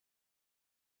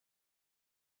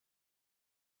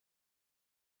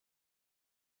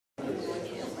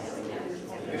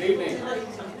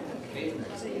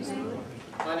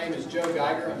My name is Joe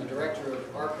Geiger. I'm the Director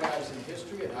of Archives and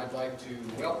History, and I'd like to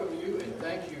welcome you and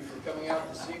thank you for coming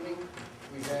out this evening.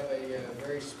 We have a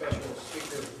very special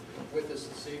speaker with us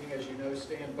this evening, as you know,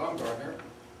 Stan Bumgardner,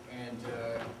 and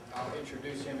I'll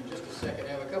introduce him in just a second. I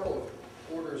have a couple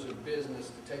of orders of business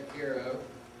to take care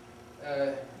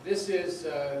of. This is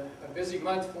a busy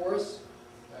month for us.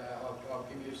 I'll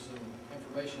give you some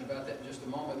information about that in just a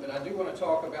moment, but I do want to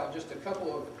talk about just a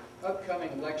couple of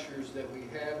upcoming lectures that we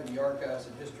have in the Archives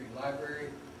and History Library.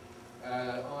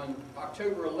 On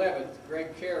October 11th,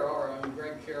 our own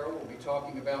Greg Carroll, will be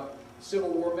talking about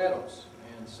Civil War medals,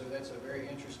 and so that's a very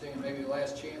interesting and maybe the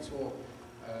last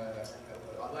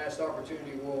last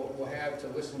opportunity we'll have to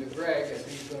listen to Greg, as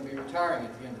he's going to be retiring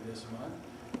at the end of this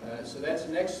month. So that's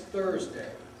next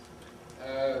Thursday.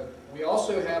 We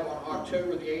also have on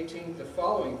October the 18th, the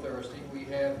following Thursday, we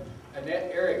have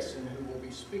Annette Erickson, who will be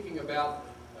speaking about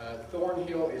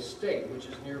Thornhill Estate, which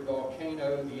is near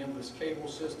Volcano, the endless cable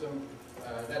system.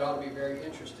 That ought to be very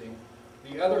interesting.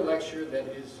 The other lecture that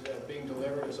is being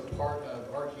delivered as a part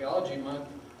of Archaeology Month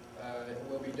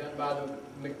will be done by the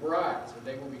McBrides, and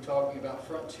they will be talking about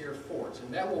frontier forts,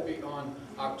 and that will be on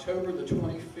October the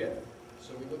 25th,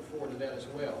 so we look forward to that as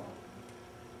well.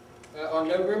 On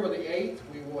November the 8th,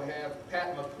 we will have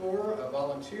Pat McClure, a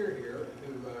volunteer here,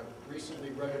 who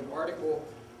recently wrote an article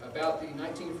about the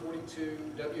 1942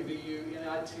 WVU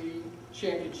NIT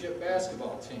Championship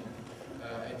basketball team,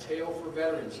 a tale for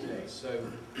Veterans Day. So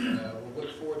we'll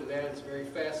look forward to that. It's a very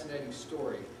fascinating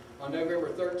story. On November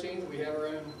 13th, we have our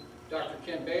own Dr.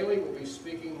 Ken Bailey will be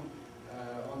speaking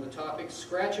on the topic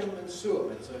Scratch 'em and Sue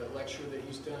 'em. It's a lecture that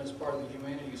he's done as part of the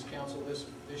Humanities Council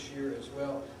this year as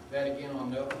well. That again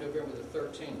on November the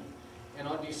 13th. And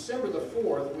on December the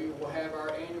 4th, we will have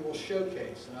our annual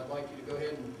showcase. And I'd like you to go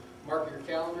ahead and mark your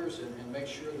calendars and make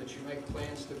sure that you make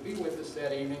plans to be with us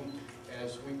that evening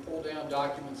as we pull down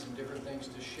documents and different things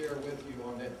to share with you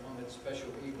on that special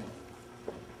evening.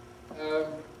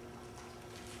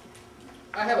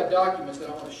 I have a document that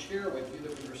I want to share with you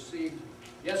that we received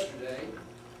yesterday.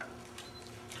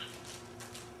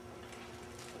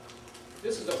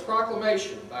 This is a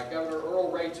proclamation by Governor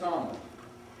Earl Ray Tomlin,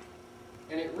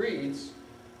 and it reads,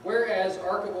 "Whereas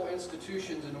archival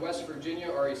institutions in West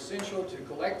Virginia are essential to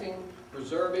collecting,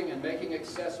 preserving, and making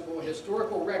accessible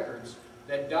historical records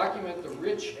that document the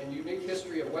rich and unique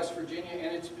history of West Virginia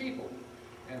and its people,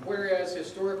 and whereas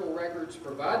historical records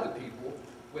provide the people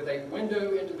with a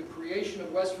window into the creation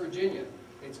of West Virginia,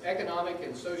 its economic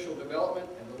and social development,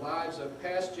 and the lives of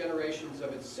past generations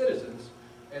of its citizens,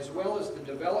 as well as the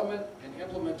development and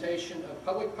implementation of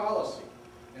public policy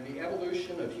and the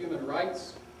evolution of human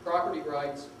rights, property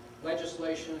rights,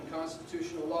 legislation, and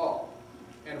constitutional law.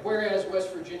 And whereas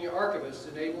West Virginia archivists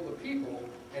enable the people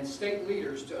and state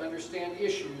leaders to understand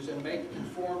issues and make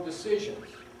informed decisions.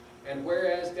 And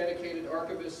whereas dedicated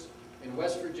archivists in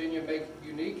West Virginia make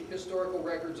unique historical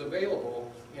records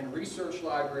available in research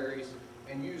libraries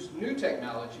and use new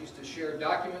technologies to share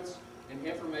documents and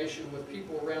information with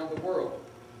people around the world.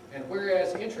 And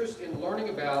whereas interest in learning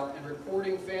about and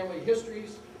recording family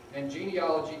histories and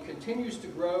genealogy continues to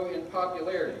grow in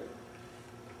popularity.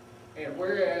 And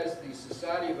whereas the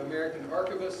Society of American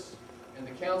Archivists and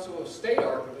the Council of State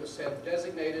Archivists have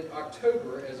designated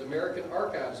October as American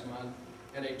Archives Month,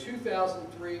 and a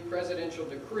 2003 presidential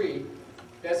decree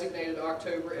designated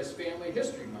October as Family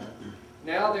History Month,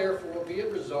 now therefore be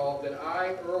it resolved that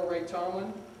I, Earl Ray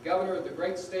Tomlin, Governor of the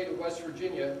great state of West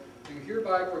Virginia, do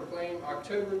hereby proclaim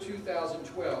October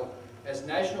 2012 as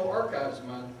National Archives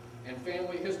Month and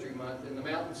Family History Month in the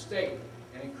Mountain State,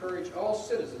 and encourage all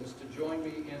citizens to join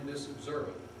me in this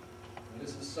observance." And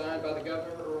this is signed by the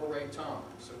Governor, Earl Ray Tomlin.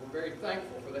 So we're very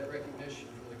thankful for that recognition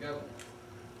from the Governor.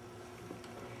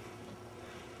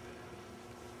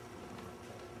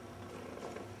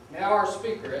 Now our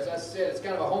speaker, as I said, it's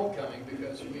kind of a homecoming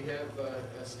because we have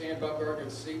Stan Bumgardner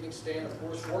this evening. Stan, of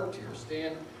course, worked here.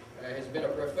 Stan has been a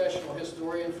professional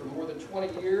historian for more than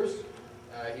 20 years.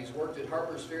 He's worked at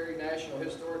Harpers Ferry National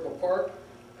Historical Park.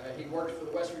 He worked for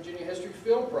the West Virginia History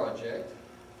Film Project.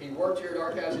 He worked here at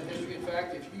Archives and History. In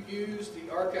fact, if you use the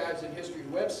Archives and History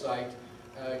website,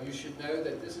 you should know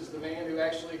that this is the man who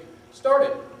actually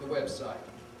started the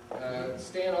website.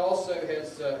 Stan also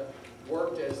has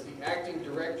worked as the acting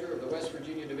director of the West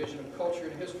Virginia Division of Culture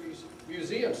and History's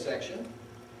Museum section.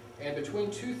 And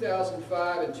between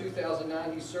 2005 and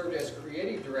 2009, he served as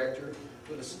creative director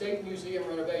for the State Museum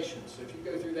renovation. So if you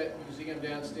go through that museum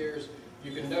downstairs,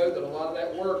 you can know that a lot of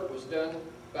that work was done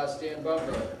by Stan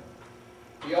Bumgardner.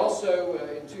 He also,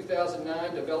 in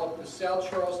 2009, developed the South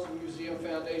Charleston Museum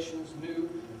Foundation's new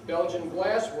Belgian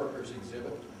glassworkers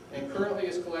exhibit, and currently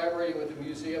is collaborating with the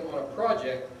museum on a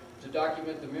project to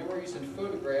document the memories and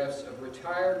photographs of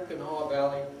retired Kanawha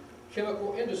Valley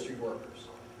chemical industry workers.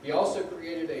 He also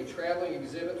created a traveling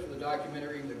exhibit for the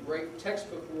documentary The Great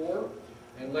Textbook War,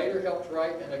 and later helped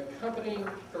write an accompanying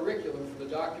curriculum for the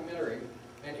documentary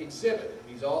and exhibit.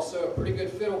 He's also a pretty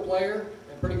good fiddle player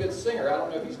and pretty good singer. I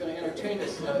don't know if he's going to entertain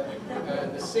us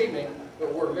this evening,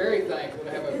 but we're very thankful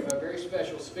to have a very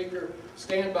special speaker,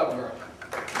 Stan Bumgardner.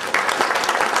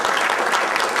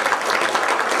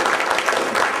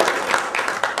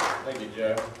 Thank you,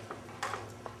 Joe.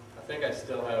 I think I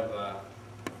still have,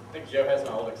 I think Joe has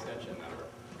my old extension number,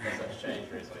 unless that's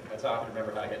changed recently. That's how I can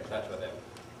remember how to get in touch with him.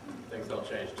 Things don't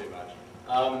change too much.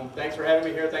 Thanks for having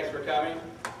me here. Thanks for coming.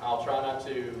 I'll try not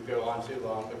to go on too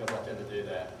long because I tend to do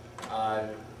that.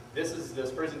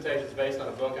 This presentation is based on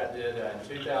a book I did in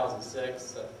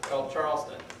 2006 called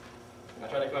Charleston. I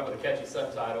tried to come up with a catchy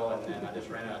subtitle, and then I just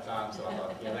ran out of time, so I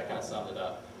thought, yeah, that kind of summed it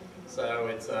up. So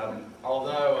it's,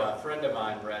 although a friend of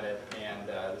mine read it, and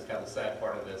this kind of the sad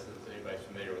part of this is anybody's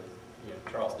familiar with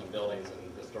Charleston buildings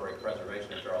and historic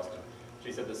preservation of Charleston.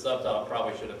 She said the subtitle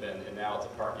probably should have been, and now it's a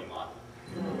parking lot.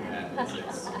 And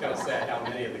it's kind of sad how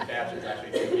many of the captions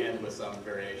actually begin with some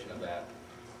variation of that.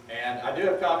 And I do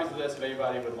have copies of this if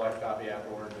anybody would like a copy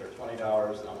afterwards. They're $20, and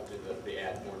I won't do the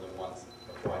ad more than once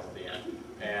or twice at the end.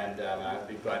 And I'd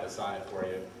be glad to sign it for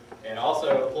you. And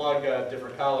also plug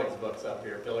different colleagues' books up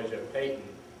here. Billy Joe Payton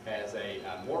has a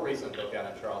more recent book out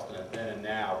in Charleston, Then and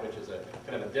Now, which is a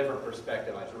kind of a different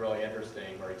perspective. It's really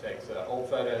interesting, where he takes old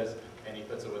photos and he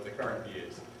puts it with the current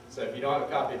views. So if you don't have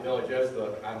a copy of Billy Joe's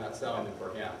book, I'm not selling them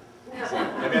for him. So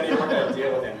maybe I need to work out a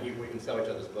deal with him. We can sell each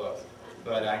other's books.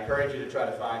 But I encourage you to try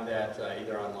to find that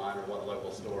either online or one of the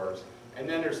local stores. And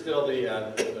then there's still the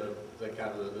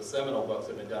kind of the seminal books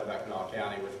that have been done about Kanawha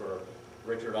County, which were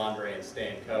Richard Andre and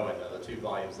Stan Cohen, the 2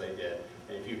 volumes they did.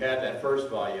 And if you had that first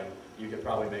volume, you could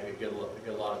probably make a good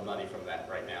lot of money from that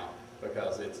right now,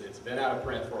 because it's been out of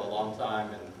print for a long time,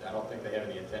 and I don't think they have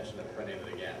any intention of printing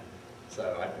it again.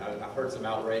 So I've heard some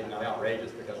outrage, not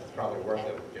outrageous because it's probably worth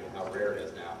it given how rare it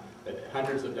is now, but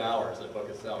hundreds of dollars that book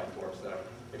is selling for. So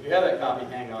if you have that copy,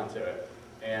 hang on to it.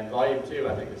 And volume 2,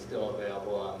 I think, is still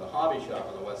available. The hobby shop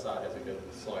on the west side has a good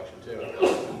selection too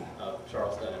of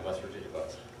Charleston and West Virginia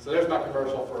books. So there's my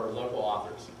commercial for local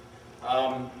authors.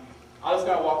 I'll just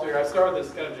kind of walk through here. I started with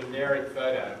this kind of generic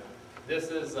photo.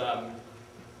 This is, if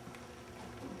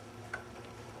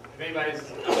anybody's,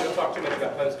 I'm not going to talk too much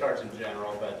about postcards in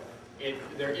general, but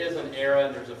there is an era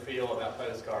and there's a feel about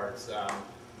postcards.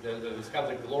 There's kind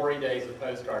of the glory days of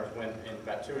postcards went in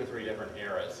about 2 or 3 different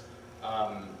eras.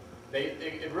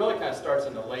 It really kind of starts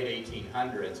in the late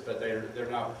 1800s, but they're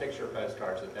not picture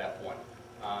postcards at that point.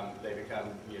 They become,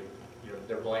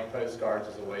 they're blank postcards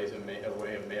as a way of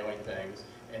mailing things.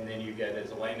 And then you get,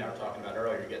 as Elaine and I were talking about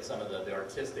earlier, you get some of the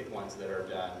artistic ones that are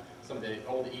done. Some of the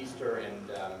old Easter and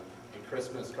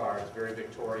Christmas cards, very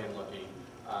Victorian looking.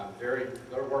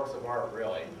 They're works of art,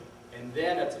 really. And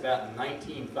then it's about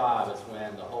 1905 is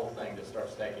when the whole thing just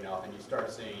starts taking off, and you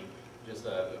start seeing just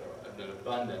an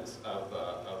abundance of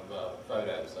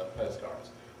photos, of postcards.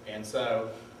 And so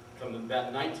from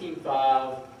about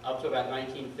 1905 up to about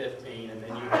 1915, and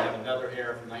then you have another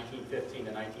era from 1915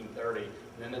 to 1930.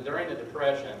 And then during the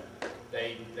Depression,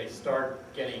 they start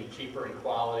getting cheaper in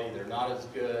quality. They're not as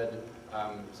good.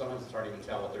 Sometimes it's hard to even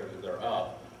tell what they're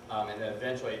of. And then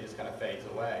eventually it just kind of fades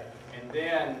away. And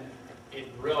then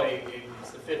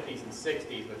it's the 50s and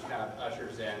 60s, which kind of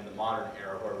ushers in the modern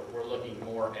era, where we're looking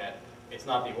more at, it's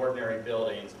not the ordinary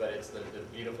buildings, but it's the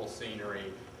beautiful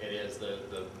scenery. It is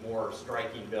the more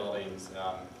striking buildings.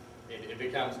 It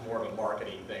becomes more of a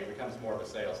marketing thing. It becomes more of a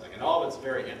sales thing. And all of it's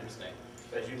very interesting.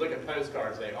 But as you look at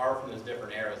postcards, they are from those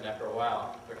different eras, and after a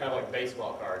while, they're kind of like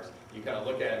baseball cards. You kind of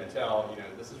look at them and tell,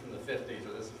 this is from the 50s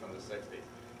or this is from the 60s.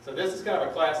 So this is kind of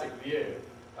a classic view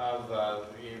of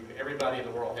everybody in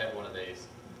the world had one of these.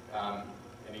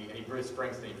 Any Bruce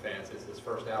Springsteen fans, his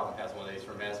first album has one of these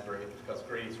from Asbury, because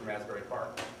Greetings from Asbury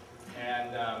Park.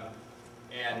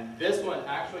 And this one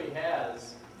actually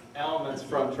has elements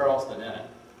from Charleston in it.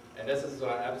 And this is,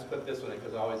 I just put this one in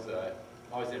because I'm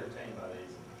always entertained by these.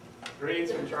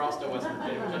 Greetings from Charleston, West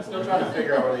Virginia. I'm still trying to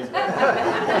figure out where these are.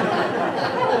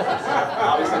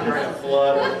 Obviously during a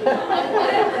flood.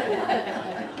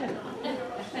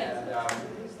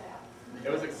 And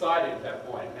it was exciting at that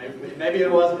point. Maybe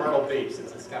it was Myrtle Beach,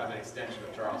 since it's kind of an extension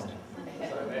of Charleston.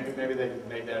 So maybe they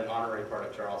made that an honorary part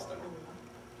of Charleston.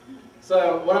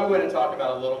 So what I'm going to talk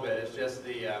about a little bit is just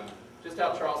just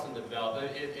how Charleston developed.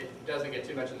 It doesn't get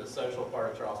too much in the social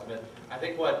part of Charleston, but I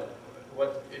think what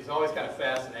has always kind of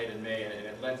fascinated me, and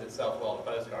it lends itself well to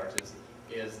postcards,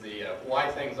 is the why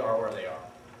things are where they are.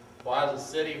 Why is a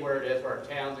city where it is, where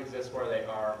towns exist where they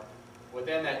are?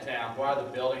 Within that town, why are the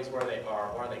buildings where they are?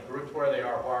 Why are they grouped where they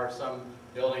are? Why are some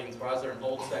buildings, why is there an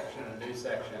old section and a new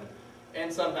section?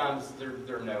 And sometimes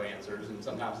there are no answers, and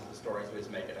sometimes it's the stories, we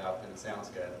just make it up and it sounds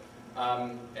good.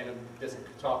 And this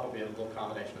talk will be a little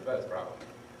combination of both, probably.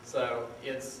 So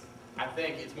I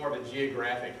think it's more of a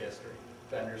geographic history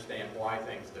to understand why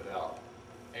things develop.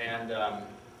 And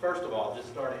first of all, just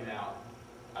starting out,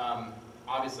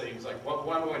 obviously, it was like,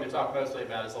 what I'm going to talk mostly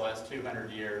about is the last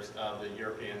 200 years of the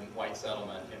European white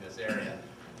settlement in this area.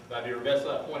 But I'd be remiss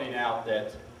about pointing out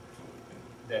that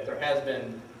there has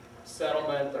been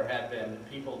settlement, there have been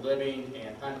people living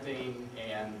and hunting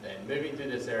and moving through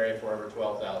this area for over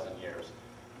 12,000 years.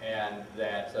 And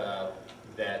that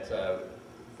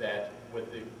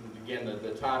with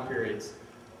the time periods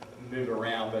move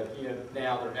around, but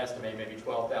now they're estimating maybe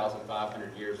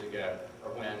 12,500 years ago,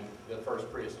 or when the first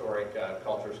prehistoric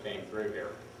cultures came through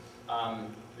here.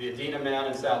 The Adena Mound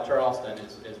in South Charleston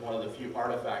is one of the few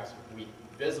artifacts,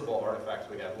 visible artifacts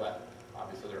we have left.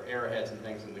 Obviously there are arrowheads and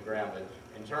things in the ground, but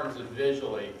in terms of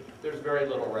visually, there's very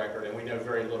little record, and we know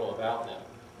very little about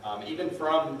them. Even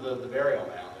from the burial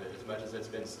mound, as much as it's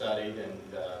been studied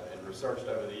and researched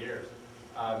over the years.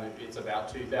 It's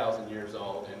about 2,000 years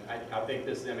old, and I think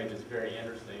this image is very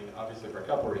interesting, obviously for a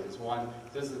couple of reasons. One,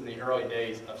 this is in the early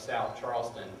days of South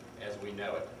Charleston as we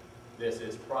know it. This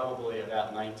is probably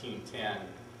about 1910,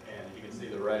 and you can see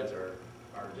the roads are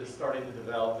just starting to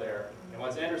develop there. And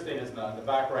what's interesting is in the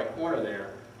back right corner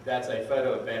there, that's a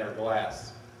photo of Banner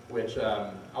Glass, which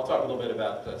I'll talk a little bit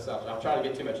about South. I'm trying to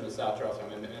get too much into South Charleston.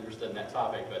 I'm interested in that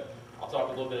topic, but I'll talk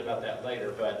a little bit about that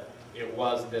later. But it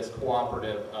was this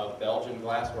cooperative of Belgian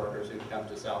glassworkers who come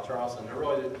to South Charleston. They're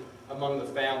really among the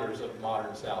founders of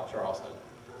modern South Charleston.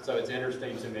 So it's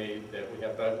interesting to me that we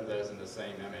have both of those in the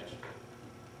same image.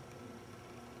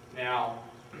 Now,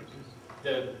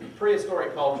 the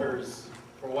prehistoric cultures,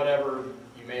 for whatever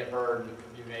you may have heard,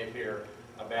 you may hear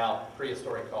about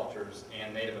prehistoric cultures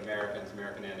and Native Americans,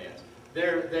 American Indians,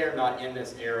 they're not in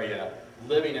this area,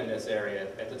 living in this area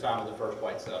at the time of the first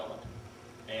white settlement.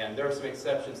 And there are some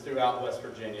exceptions throughout West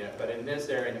Virginia, but in this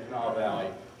area, in the Kanawha Valley,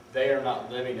 they are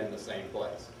not living in the same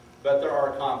place. But there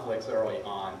are conflicts early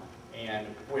on, and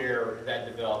where that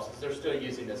develops, they're still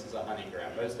using this as a hunting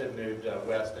ground. Most have moved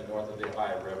west and north of the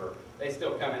Ohio River. They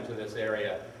still come into this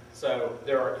area. So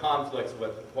there are conflicts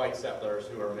with white settlers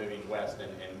who are moving west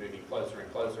and moving closer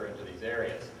and closer into these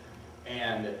areas.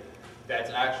 And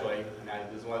that's actually, and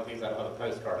this is one of the things I don't have a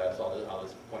postcard of, so I'll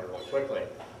just point it really quickly,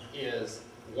 is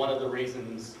one of the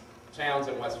reasons towns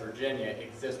in West Virginia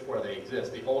exist where they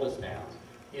exist, the oldest towns,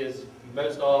 is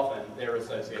most often they're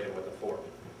associated with a fort.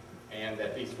 And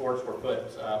that these forts were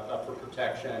put up for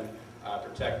protection,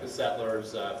 protect the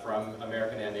settlers from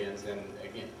American Indians. And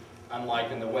again,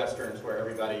 unlike in the westerns where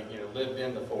everybody lived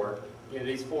in the fort,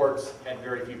 these forts had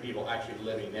very few people actually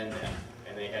living in them,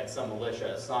 and they had some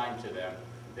militia assigned to them.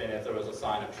 Then if there was a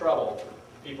sign of trouble,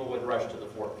 people would rush to the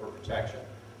fort for protection.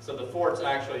 So the forts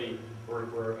actually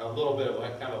were a little bit of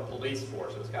like kind of a police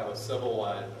force. It was kind of a civil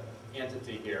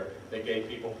entity here that gave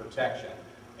people protection.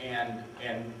 And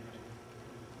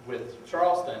with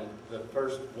Charleston, the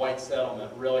first white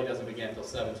settlement really doesn't begin until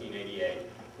 1788,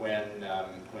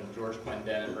 when George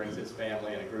Clendenin brings his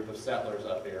family and a group of settlers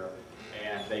up here,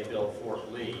 and they build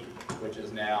Fort Lee, which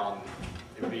is now,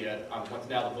 it would be on what's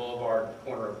now the boulevard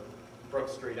corner of Brook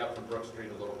Street, up from Brook Street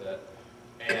a little bit,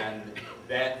 and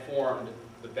that formed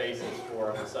the basis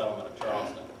for the settlement of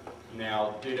Charleston.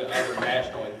 Now, due to other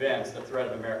national events, the threat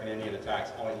of American Indian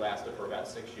attacks only lasted for about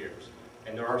 6 years.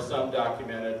 And there are some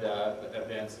documented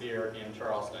events here in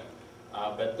Charleston,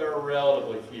 but they're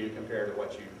relatively few compared to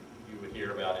what you would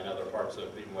hear about in other parts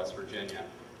of even West Virginia.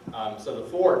 So the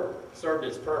fort served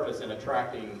its purpose in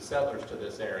attracting settlers to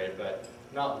this area, but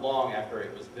not long after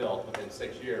it was built, within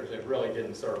 6 years, it really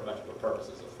didn't serve much of a purpose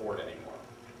as a fort anymore.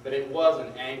 But it was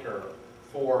an anchor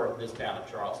for this town of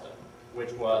Charleston,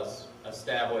 which was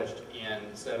established in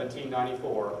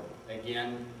 1794,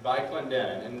 again by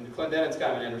Clendenin. And Clendenin's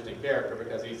kind of an interesting character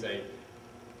because he's a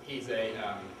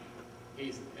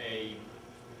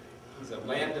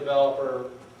land developer,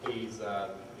 he's a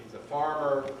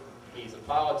farmer, he's a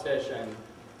politician,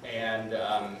 and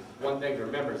one thing to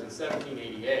remember is in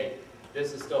 1788,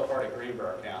 this is still part of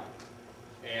Greenboro County.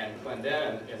 And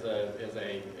Clendenin is a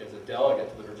delegate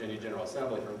to the Virginia General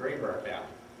Assembly from Greenboro County.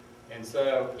 And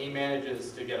so he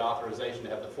manages to get authorization to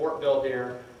have the fort built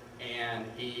here, and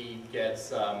he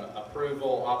gets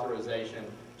approval, authorization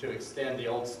to extend the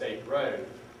old state road,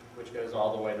 which goes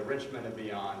all the way to Richmond and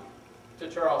beyond, to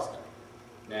Charleston.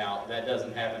 Now, that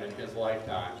doesn't happen in his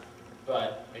lifetime,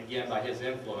 but again, by his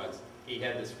influence, he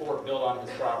had this fort built on his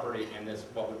property and this,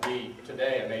 what would be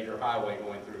today a major highway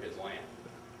going through his land.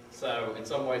 So in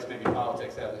some ways, maybe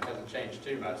politics hasn't changed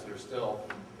too much. There's still,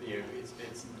 you know,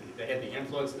 they had the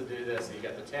influence to do this, and you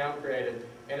got the town created,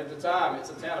 and at the time,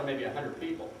 it's a town of maybe 100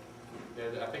 people.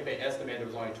 I think they estimated there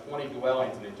was only 20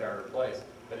 dwellings in the entire place,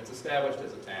 but it's established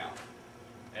as a town.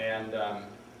 And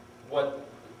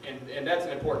and that's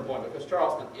an important point, because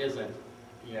Charleston isn't,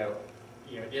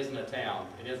 it isn't a town.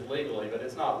 It is legally, but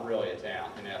it's not really a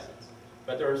town in essence.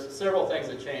 But there's several things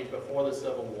that changed before the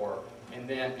Civil War, and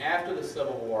then after the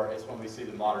Civil War is when we see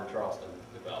the modern Charleston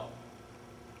develop.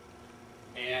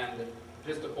 And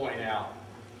just to point out,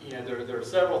 there are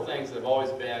several things that have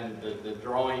always been the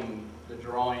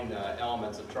drawing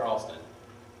elements of Charleston.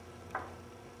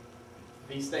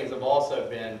 These things have also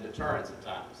been deterrents at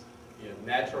times.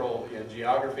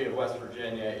 Geography of West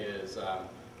Virginia is,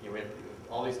 we have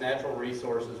all these natural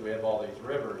resources, we have all these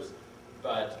rivers,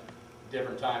 but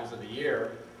different times of the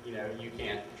year, you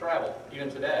can't travel. Even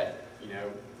today,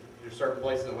 there's certain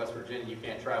places in West Virginia you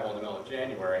can't travel in the middle of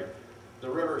January. The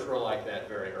rivers were like that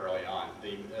very early on.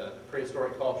 The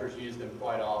prehistoric cultures used them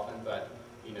quite often, but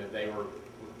they were,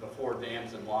 before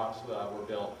dams and locks were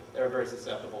built, they were very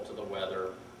susceptible to the weather,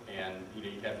 and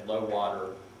you'd have low water,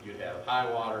 you'd have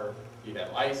high water, you'd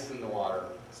have ice in the water.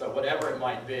 So whatever it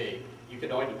might be, you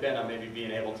could only depend on maybe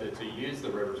being able to use the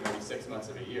rivers maybe 6 months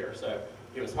of a year. So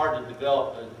it was hard to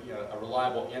develop a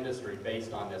reliable industry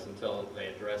based on this until they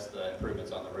addressed the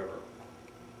improvements on the river.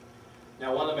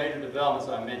 Now, one of the major developments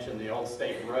I mentioned, the old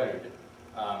state road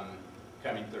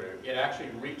coming through, it actually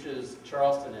reaches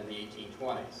Charleston in the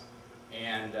 1820s.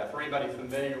 And for anybody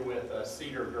familiar with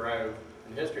Cedar Grove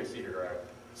and the history of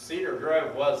Cedar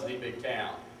Grove was the big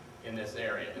town in this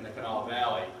area, in the Kanawha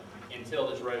Valley, until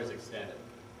this road is extended.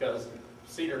 Because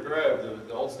Cedar Grove,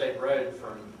 the old state road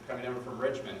coming over from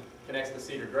Richmond, connects to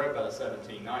Cedar Grove by the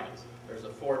 1790s. There's a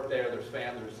fort there, there's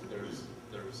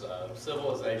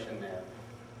civilization there.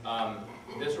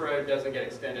 This road doesn't get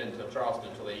extended until Charleston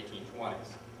until the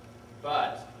 1820s.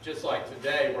 But just like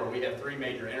today, where we have 3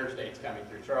 major interstates coming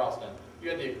through Charleston, you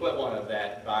had the equivalent of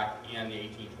that back in the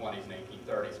 1820s and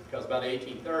 1830s. Because by the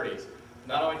 1830s,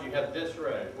 not only do you have this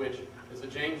road, which is the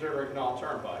James River Canal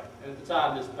Turnpike, and at the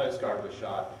time this postcard was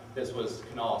shot, this was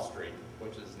Kanawha Street,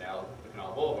 which is now the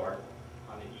Kanawha Boulevard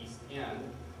on the east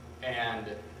end.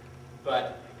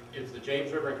 But it's the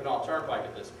James River Canal Turnpike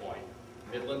at this point,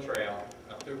 Midland Trail,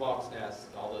 up through Hawks Nest,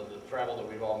 all the travel that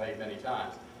we've all made many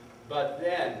times. But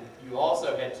then you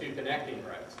also had 2 connecting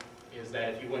roads. Is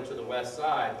that if you went to the west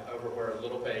side, over where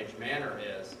Littlepage Manor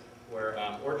is, where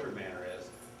Orchard Manor is,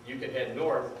 you could head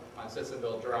north on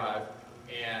Sissonville Drive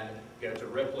and go to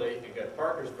Ripley and go to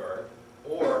Parkersburg,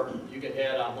 or you could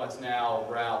head on what's now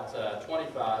Route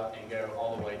 25 and go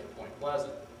all the way to Point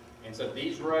Pleasant. And so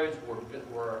these roads were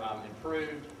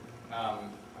improved.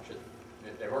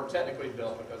 They weren't technically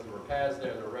built because there were paths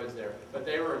there, there were roads there, but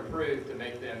they were improved to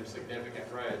make them significant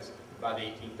roads by the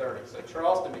 1830s. So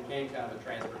Charleston became kind of a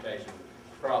transportation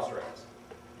crossroads.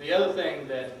 The other thing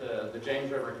that the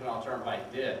James River Canal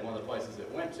Turnpike did, one of the places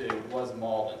it went to, was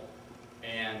Malden.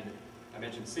 And I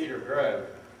mentioned Cedar Grove.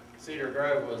 Cedar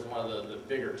Grove was one of the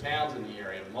bigger towns in the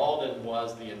area. Malden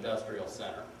was the industrial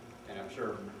center. And I'm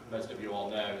sure most of you all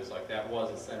know, that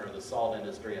was the center of the salt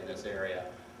industry in this area.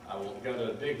 I won't go into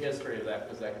a big history of that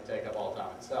because that could take up all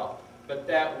time itself. But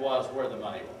that was where the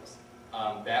money was.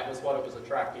 That was what it was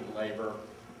attracting labor.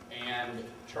 And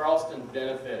Charleston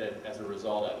benefited as a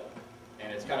result of it.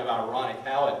 And it's kind of ironic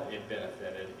how it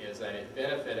benefited, is that it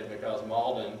benefited because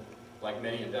Malden, like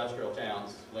many industrial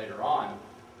towns later on,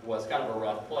 was kind of a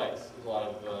rough place. There was a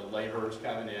lot of laborers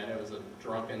coming in. It was a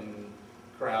drunken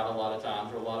crowd a lot of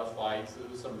times. There were a lot of fights. There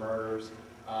was some murders.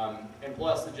 And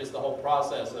plus, just the whole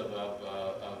process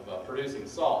of producing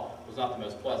salt was not the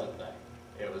most pleasant thing.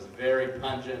 It was very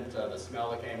pungent. The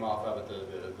smell that came off of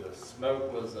it, the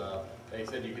smoke was, they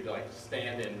said you could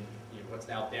stand in what's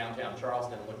now downtown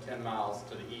Charleston and look 10 miles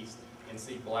to the east and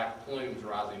see black plumes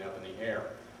rising up in the air.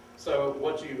 So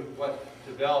what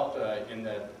developed in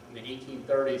the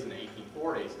 1830s and the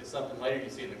 1840s is something later you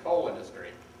see in the coal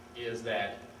industry, is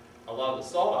that a lot of the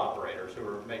salt operators who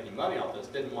were making money off this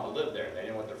didn't want to live there. They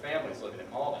didn't want their families living in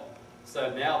Malden.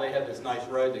 So now they have this nice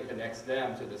road that connects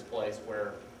them to this place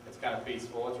where it's kind of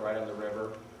peaceful, it's right on the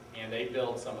river, and they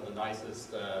built some of the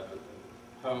nicest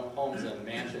homes and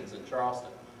mansions in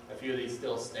Charleston. A few of these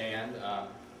still stand.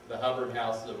 The Hubbard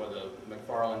House, where the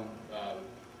McFarland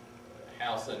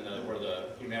house and where the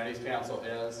Humanities Council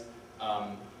is.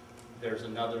 There's a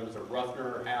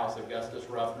Ruffner house, Augustus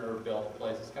Ruffner built a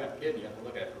place. It's kind of hidden. You have to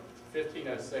look at it.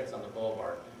 1506 on the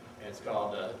boulevard, and it's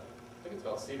called think it's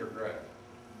called Cedar Grove,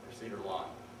 or Cedar Lawn.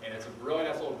 And it's a really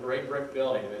nice little gray brick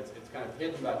building. It's kind of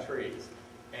hidden by trees.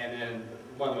 And then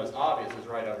one of the most obvious is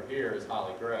right over here is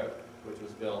Holly Grove, which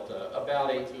was built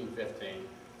about 1815.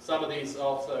 Some of these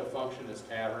also function as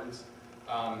taverns.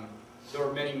 There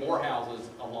were many more houses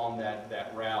along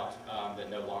that route that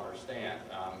no longer stand.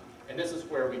 And this is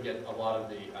where we get a lot of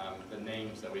the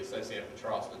names that we associate with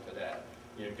Charleston today.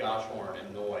 You know, Goshorn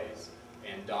and Noyes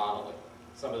and Donnelly.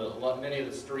 Many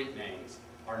of the street names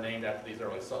are named after these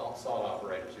early salt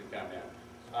operators who come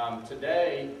in.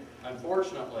 Today,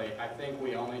 unfortunately, I think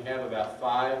we only have about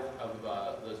 5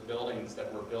 of those buildings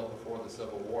that were built before the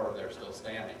Civil War that are still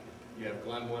standing. You have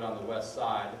Glenwood on the west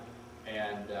side,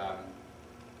 and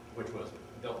which was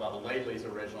built by the Laidleys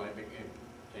originally,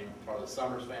 became part of the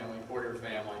Summers family, Porter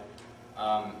family.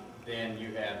 Then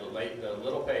you have the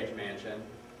Little Page Mansion,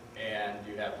 and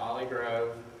you have Holly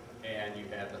Grove, and you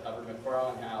have the Hubbard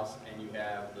McFarland House, and you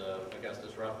have the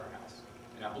Augustus Ruffner House.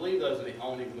 And I believe those are the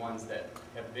only ones that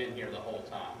have been here the whole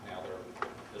time. Now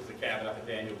there's the cabin up at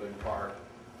Daniel Boone Park.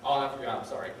 Oh, I forgot, I'm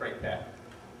sorry, Craig Patton.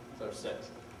 So there's 6.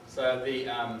 So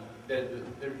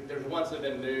there's ones that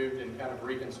have been moved and kind of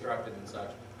reconstructed and such.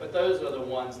 But those are the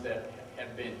ones that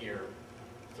have been here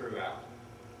throughout.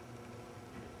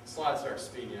 Slides start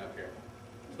speeding up here.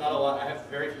 It's not a lot. I have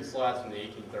very few slides from the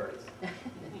 1830s.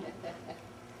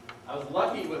 I was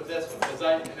lucky with this one because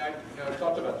I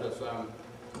talked about this.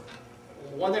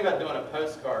 One thing about doing a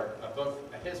postcard,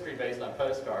 a history based on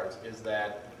postcards, is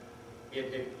that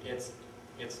it's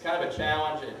kind of a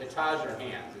challenge. It ties your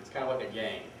hands. It's kind of like a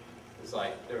game. It's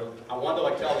like I wanted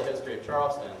to tell the history of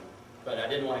Charleston, but I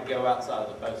didn't want to go outside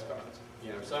of the postcards.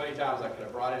 You know, so many times I could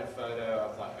have brought in a photo.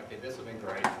 I thought, okay, this would have been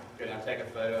great. Could I take a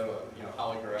photo of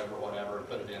Holly Grove or whatever and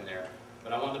put it in there?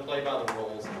 But I wanted to play by the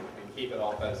rules and keep it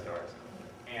all postcards.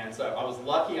 And so I was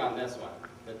lucky on this one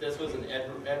that this was an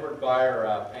Edward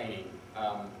Beyer painting.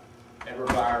 Edward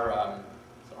Beyer, an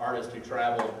artist who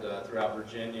traveled throughout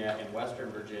Virginia and Western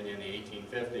Virginia in the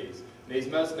 1850s. And he's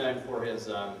most known for his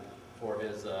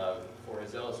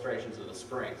illustrations of the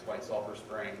springs, White Sulphur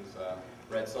Springs,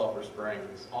 Red Sulphur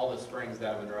Springs, all the springs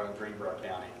down in Monroe and Greenboro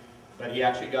County. But he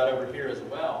actually got over here as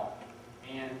well,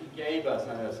 and he gave us,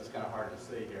 I know this is kind of hard to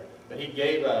see here, but he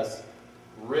gave us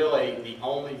really the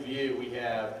only view we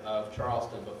have of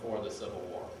Charleston before the Civil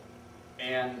War.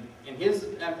 And in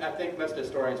I think most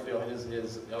historians feel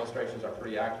his illustrations are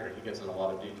pretty accurate. He gives us a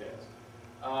lot of details.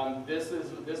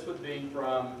 This would be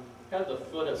from kind of the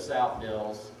foot of South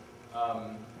Hills,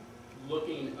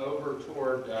 looking over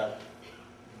toward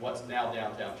what's now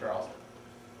downtown Charleston.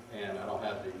 And I don't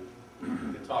have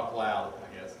to talk loud,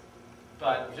 I guess.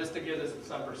 But just to give this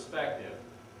some perspective,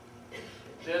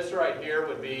 this right here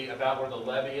would be about where the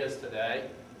levee is today.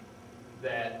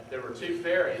 That there were 2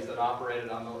 ferries that operated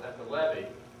at the levee.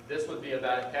 This would be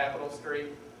about at Capitol Street,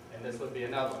 and this would be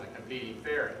another one, a competing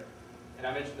ferry. And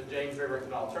I mentioned the James River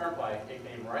Canal Turnpike. It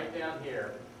came right down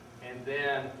here, and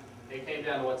then it came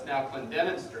down to what's now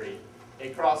Clendenin Street.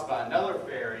 It crossed by another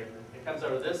ferry. It comes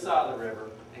over this side of the river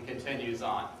and continues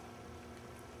on.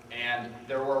 And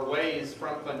there were ways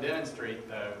from Clendenin Street,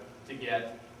 though, to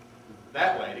get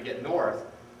that way, to get north,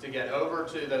 to get over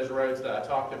to those roads that I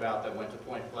talked about that went to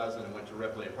Point Pleasant and went to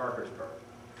Ripley and Parkersburg.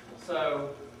 So,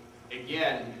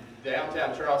 again,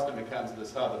 downtown Charleston becomes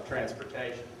this hub of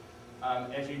transportation.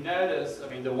 As you notice, I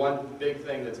mean, the one big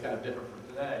thing that's kind of different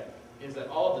from today is that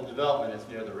all of the development is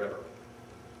near the river.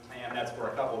 And that's for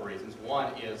a couple of reasons.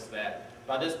 One is that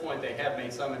by this point they have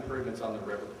made some improvements on the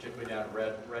river, particularly down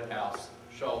at Red House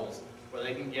Shoals, where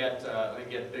they can get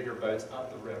bigger boats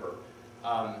up the river.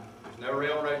 There's no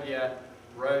railroad yet.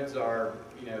 Roads are,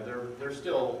 they're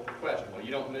still questionable.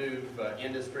 You don't move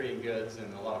industry and goods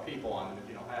and a lot of people on them if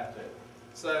you don't have to.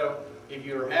 So if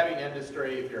you're having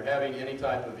industry, if you're having any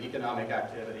type of economic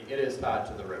activity, it is tied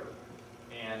to the river.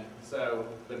 And so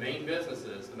the main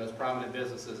businesses, the most prominent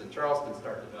businesses in Charleston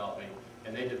start developing,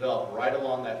 and they develop right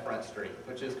along that Front Street,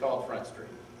 which is called Front Street.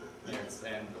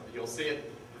 And you'll see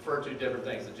it referred to different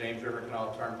things, the James River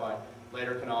Canal Turnpike,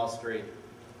 later Canal Street,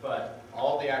 but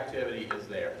all the activity is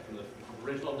there. From the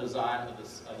original design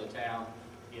of the town,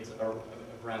 it's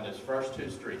around those first 2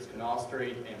 streets, Canal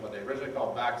Street and what they originally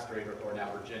called Back Street, or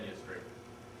now Virginia Street.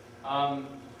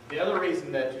 The other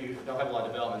reason that you don't have a lot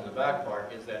of development in the back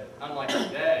part is that, unlike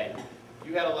today,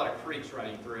 you had a lot of creeks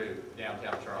running through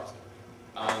downtown Charleston.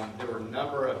 There were a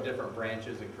number of different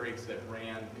branches and creeks that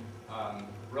ran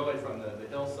really from the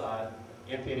hillside,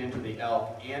 emptying into the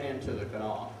Elk and into the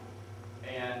canal.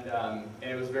 And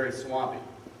it was very swampy.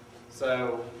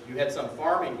 So you had some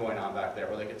farming going on back there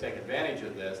where they could take advantage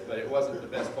of this, but it wasn't the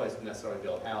best place to necessarily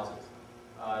build houses.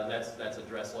 That's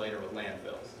addressed later with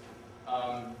landfills.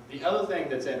 The other thing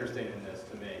that's interesting in this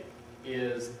to me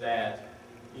is that,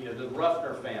 you know, the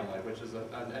Ruffner family, which is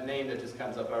a name that just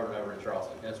comes up over and over in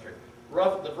Charleston history.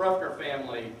 The Ruffner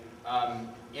family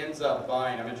ends up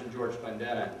buying, I mentioned George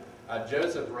Clendenin,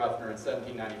 Joseph Ruffner in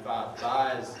 1795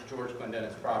 buys George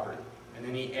Clendenin's property, and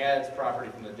then he adds property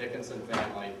from the Dickinson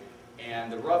family,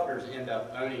 and the Ruffners end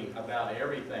up owning about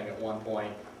everything at one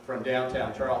point from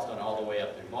downtown Charleston all the way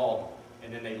up to Malden.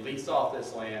 And then they lease off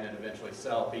this land and eventually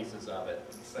sell pieces of it.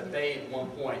 But they at one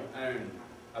point owned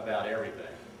about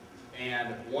everything.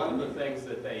 And one of the things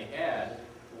that they had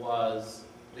was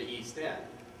the East End,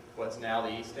 what's now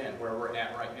the East End, where we're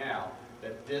at right now,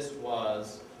 that this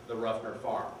was the Ruffner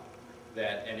farm.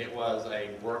 And it was a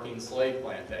working slave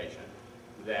plantation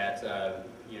that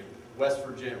you know,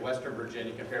 Western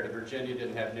Virginia, compared to Virginia,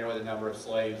 didn't have nearly the number of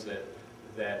slaves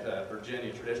that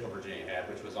Virginia, traditional Virginia had,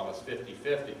 which was almost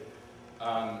 50-50.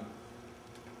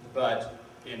 But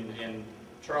in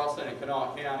Charleston and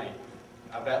Kanawha County,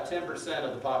 about 10%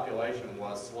 of the population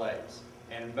was slaves.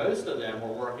 And most of them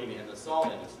were working in the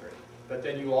salt industry. But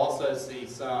then you also see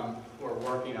some who are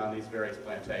working on these various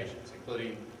plantations,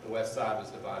 including the west side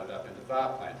was divided up into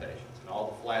 5 plantations. And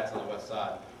all the flats on the west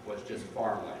side was just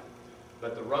farmland.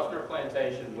 But the Ruffner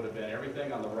plantation would have been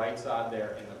everything on the right side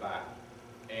there in the back.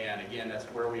 And again, that's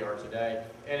where we are today.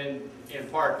 And in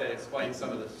part, that explains some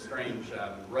of the strange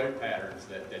road patterns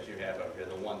that you have over here.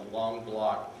 The one long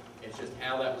block, it's just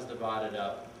how that was divided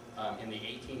up in the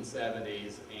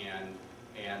 1870s,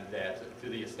 and that to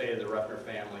the estate of the Ruffner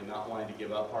family not wanting to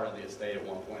give up part of the estate at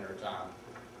one point or a time.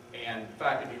 And in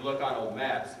fact, if you look on old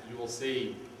maps, you will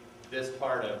see this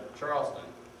part of Charleston,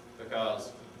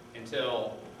 because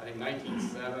until, I think,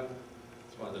 1907,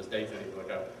 it's one of those dates I need to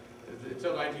look up,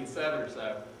 until 1907 or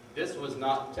so, this was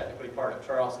not technically part of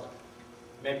Charleston.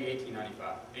 Maybe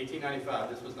 1895. 1895,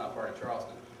 this was not part of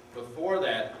Charleston. Before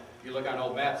that, if you look on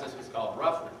old maps, this was called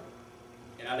Ruffner.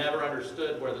 And I never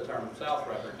understood where the term South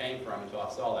Ruffner came from until I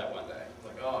saw that one day. It's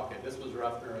like, oh, okay, this was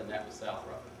Ruffner and that was South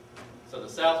Ruffner. So the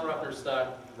South Ruffner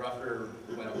stuck, Ruffner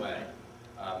went away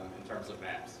in terms of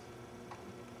maps.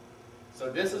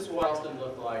 So this is what Charleston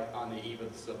looked like on the eve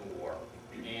of the Civil War.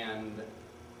 And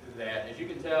that, as you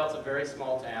can tell, it's a very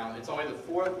small town. It's only the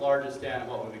 4th largest town in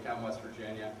what would become West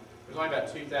Virginia. There's only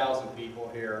about 2,000 people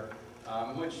here,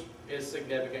 which is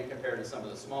significant compared to some of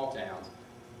the small towns.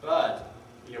 But,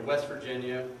 you know, West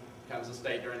Virginia becomes a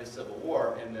state during the Civil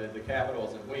War, and the capital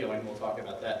is in Wheeling. We'll talk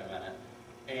about that in a minute.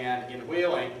 And in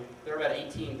Wheeling, there are about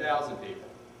 18,000 people.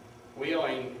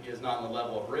 Wheeling is not on the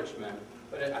level of Richmond,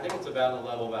 but I think it's about on the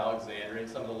level of Alexandria and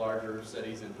some of the larger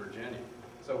cities in Virginia.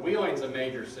 So Wheeling's a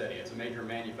major city. It's a major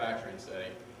manufacturing city.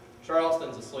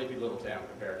 Charleston's a sleepy little town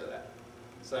compared to that.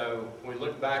 So when we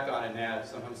look back on it now,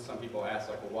 sometimes some people ask,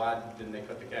 like, well, why didn't they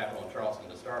put the capital in Charleston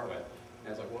to start with?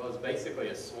 And it's like, well, it was basically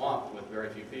a swamp with very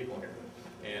few people here.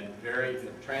 And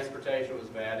the transportation was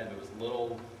bad, and there was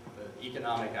little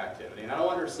economic activity. And I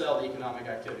don't undersell the economic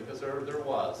activity, because there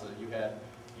was.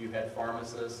 You had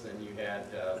pharmacists, and you had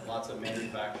lots of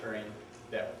manufacturing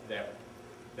that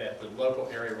the local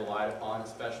area relied upon,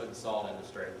 especially the salt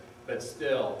industry. But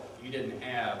still, you didn't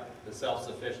have the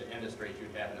self-sufficient industries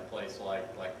you'd have in a place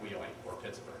like Wheeling or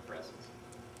Pittsburgh, for instance.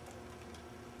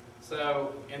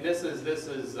 So, and this is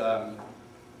the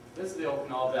old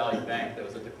Kanawha Valley Bank that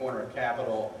was at the corner of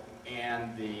Capitol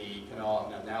and the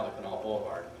Kanawha, now the Kanawha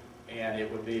Boulevard, and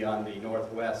it would be on the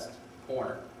northwest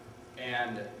corner.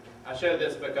 And I show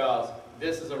this because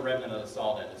this is a remnant of the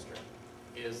salt industry.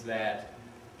 Is that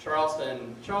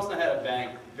Charleston had a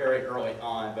bank very early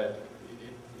on, but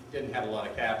it didn't have a lot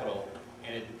of capital,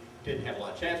 and it didn't have a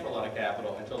lot of chance for a lot of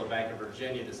capital until the Bank of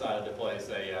Virginia decided to place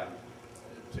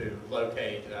to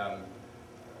locate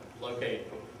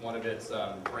one of its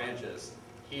branches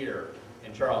here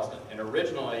in Charleston. And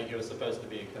originally it was supposed to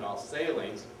be in Canal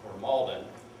Salines or Malden,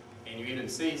 and you even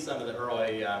see some of the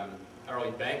early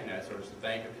banknotes, or it's the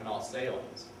Bank of Canal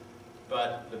Salines.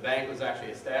 But the bank was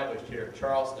actually established here in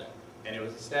Charleston, and it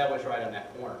was established right on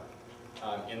that corner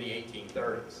in the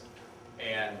 1830s.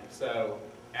 And so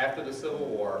after the Civil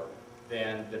War,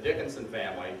 then the Dickinson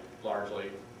family,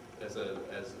 largely as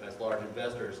large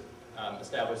investors,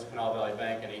 established the Kanawha Valley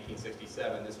Bank in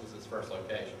 1867. This was its first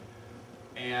location.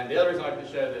 And the other reason I like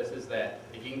to show this is that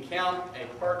if you can count a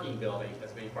parking building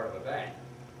as being part of a bank,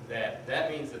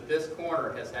 that means that this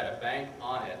corner has had a bank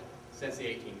on it since the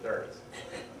 1830s,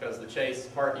 because the Chase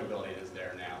parking building is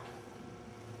there now.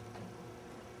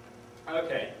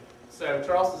 Okay, so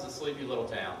Charleston's a sleepy little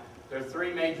town. There are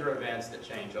 3 major events that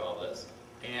change all this,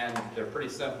 and they're pretty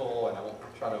simple, and I won't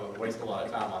try to waste a lot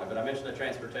of time on it, but I mentioned the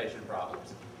transportation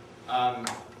problems.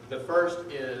 The first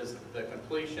is the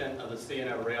completion of the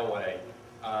C&O Railway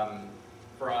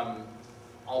from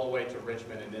all the way to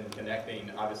Richmond and then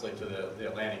connecting, obviously, to the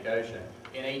Atlantic Ocean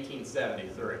in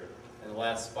 1873. And the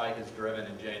last spike is driven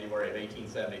in January of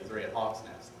 1873 at Hawks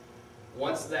Nest.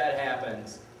 Once that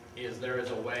happens, there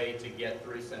is a way to get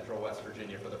through central West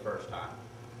Virginia for the first time.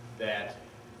 That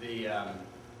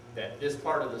this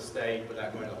part of the state,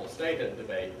 without going to the whole state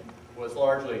debate, was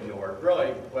largely ignored.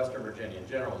 Really, Western Virginia in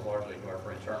general was largely ignored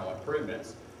for internal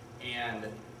improvements, and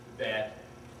that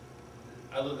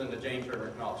other than the James River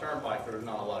Canal Turnpike, there was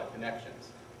not a lot of connections.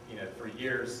 For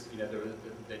years,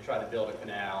 they tried to build a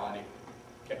canal, and it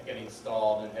kept getting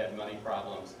stalled and had money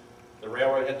problems. The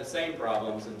railroad had the same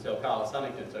problems until Collis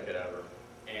Huntington took it over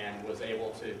and was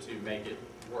able to make it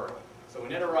work. So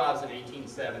when it arrives in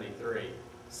 1873,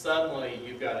 suddenly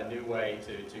you've got a new way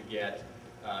to get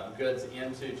goods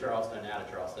into Charleston and out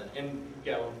of Charleston, and you've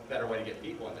got a better way to get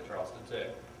people into Charleston too.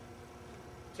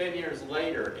 10 years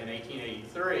later, in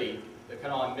 1883, the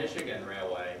Kanawha, Michigan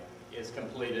Railway is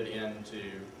completed into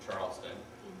Charleston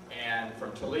and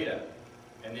from Toledo.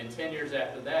 And then 10 years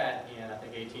after that, in I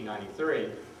think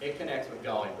 1893, it connects with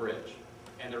Gully Bridge.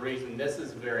 And the reason this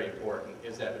is very important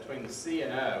is that between the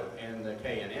C&O and the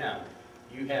K&M,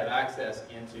 you have access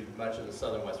into much of the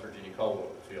southern West Virginia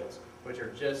coal fields, which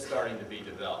are just starting to be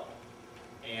developed.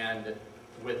 And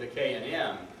with the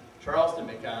K&M, Charleston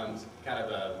becomes kind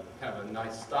of a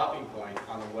nice stopping point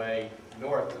on the way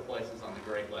north to places on the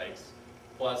Great Lakes.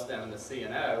 Plus, down in the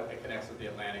C&O, it connects with the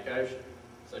Atlantic Ocean.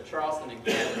 So Charleston,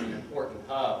 again, is an important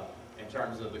hub in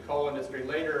terms of the coal industry.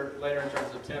 Later in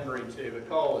terms of timbering too, but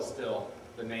coal is still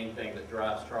the main thing that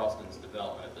drives Charleston's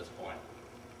development at this point.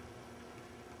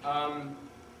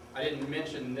 I didn't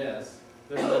mention this.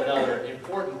 This is another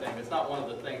important thing. It's not one of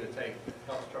the things that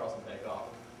helps Charleston take off.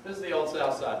 This is the old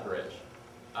South Side Bridge.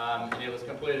 And it was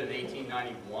completed in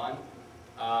 1891.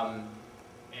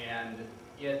 And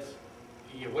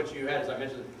what you had, as I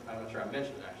mentioned, I'm not sure I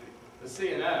mentioned it actually, the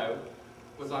C&O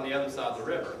was on the other side of the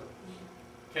river.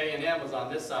 K&M was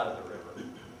on this side of the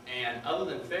river. And other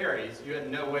than ferries, you had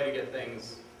no way to get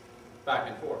things back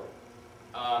and forth.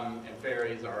 And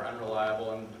ferries are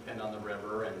unreliable and depend on the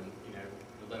river and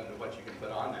the limit of what you can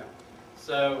put on them.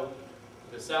 So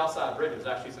the South Side Bridge was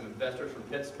actually some investors from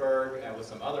Pittsburgh and with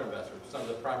some other investors. Some of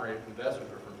the primary investors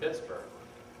were from Pittsburgh.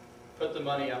 Put the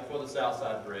money up for the South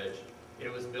Side Bridge.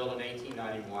 It was built in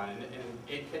 1891, and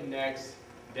it connects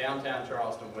downtown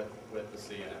Charleston with the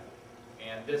C&O.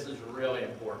 And this is really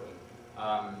important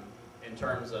in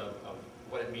terms of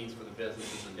what it means for the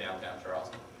businesses in downtown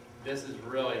Charleston. This is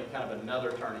really kind of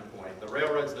another turning point. The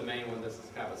railroad's the main one. This is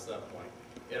kind of a sub-point.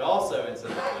 It also,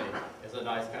 incidentally, is a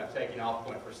nice kind of taking off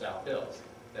point for South Hills,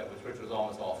 which was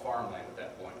almost all farmland at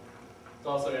that point. It's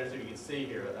also interesting, you can see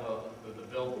here the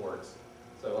billboards.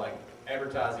 So like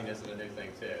advertising isn't a new thing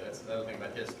too. That's another thing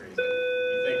about history. Is that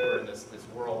you think we're in this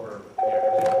world where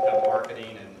everything's become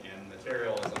marketing and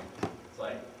materialism. It's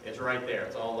like, it's right there.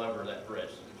 It's all over that bridge.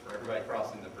 It's for everybody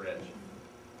crossing the bridge.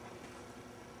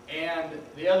 And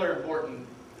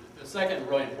the second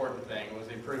really important thing was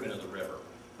the improvement of the river.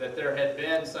 That there had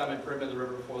been some improvement of the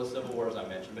river before the Civil War, as I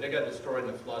mentioned, but it got destroyed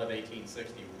in the flood of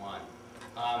 1861.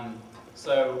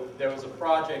 So there was a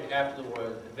project after the war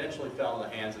that eventually fell in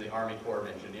the hands of the Army Corps of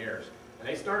Engineers. And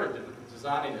they started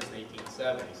designing this in the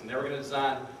 1870s. And they were going to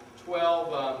design 12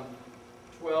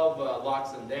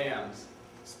 locks and dams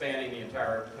spanning the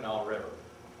entire Kanawha River,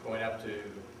 going up to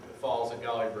the falls at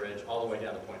Gully Bridge, all the way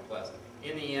down to Point Pleasant.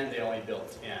 In the end, they only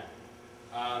built 10.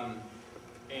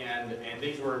 And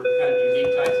these were kind of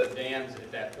unique types of dams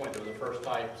at that point. They were the first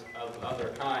types of their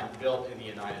kind built in the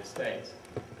United States.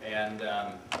 And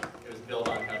it was built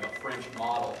on kind of a French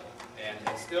model. And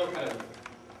it's still kind of,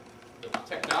 the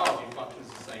technology functions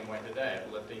the same way today,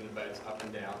 of lifting the boats up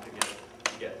and down to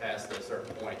get past those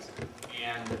certain points.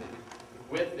 And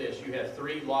with this, you have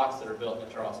 3 locks that are built in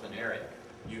the Charleston area.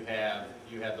 You have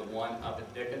the one up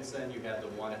at Dickinson, you have the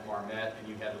one at Marmet, and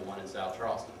you have the one in South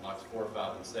Charleston, locks 4,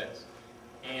 5, and 6.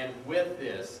 And with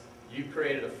this, they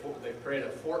created a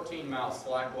 14-mile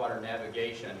slackwater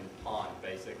navigation pond,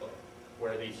 basically,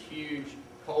 where these huge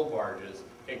coal barges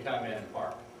can come in and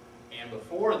park. And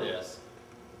before this,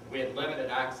 we had limited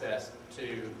access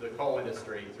to the coal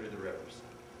industry through the rivers.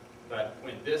 But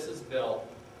when this is built,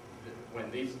 when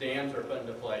these dams are put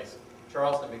into place,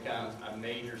 Charleston becomes a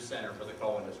major center for the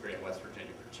coal industry in West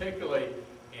Virginia, particularly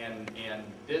in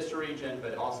this region,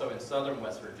 but also in southern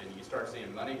West Virginia. You start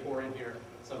seeing money pour in here.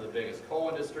 Some of the biggest coal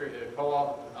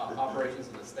operations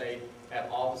in the state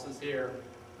have offices here.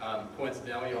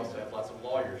 Coincidentally, you also have lots of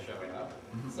lawyers showing up.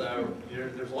 So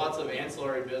there's lots of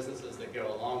ancillary businesses that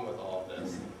go along with all of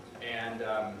this. And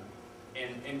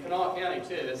in Kanawha County,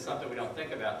 too, this is something we don't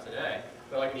think about today,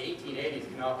 but like in the 1880s,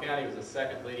 Kanawha County was the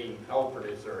second leading coal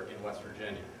producer in West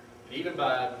Virginia. And even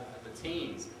by the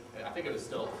teens, I think it was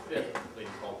still the fifth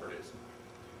leading coal producer.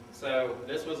 So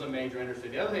this was a major industry.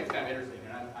 The other thing that's kind of interesting,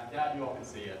 and I doubt you all can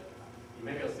see it.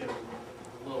 Maybe you'll see it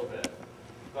a little bit.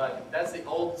 But that's the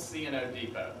old C&O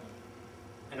depot.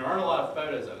 And there aren't a lot of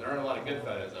photos of it. There aren't a lot of good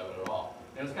photos of it at all.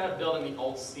 And it was kind of built in the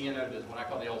old C&O, what I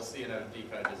call the old C&O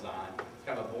depot design. It's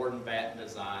kind of a board and batten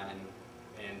design,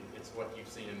 and it's what you've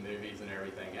seen in movies and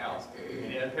everything else.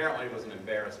 And it apparently was an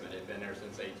embarrassment. It had been there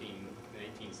since the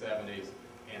 1870s.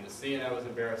 And the C&O was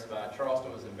embarrassed by it.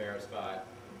 Charleston was embarrassed by it.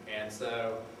 And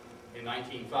so in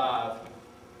 1905,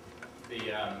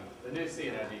 the new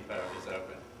C&O depot is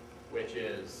open, which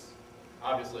is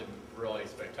obviously really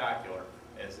spectacular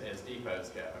as depots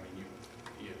go. I mean,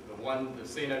 the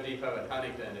C&O depot at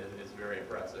Huntington is very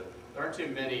impressive. There aren't too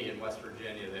many in West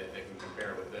Virginia that can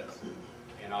compare with this.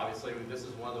 And obviously, this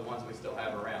is one of the ones we still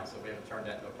have around, so we haven't turned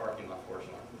that into a parking lot,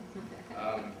 fortunately.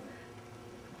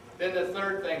 Then the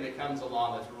third thing that comes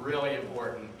along that's really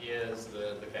important is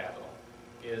the Capitol.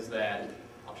 Is that,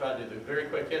 I'll try to do a very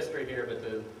quick history here, but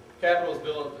the Capitol was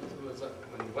built,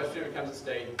 when West Virginia becomes a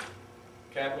state,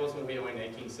 Capitol was in Wheeling in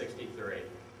 1863.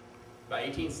 By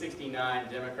 1869,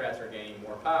 Democrats are gaining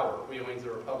more power. Wheeling's a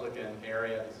Republican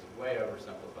area. This is way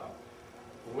oversimplified.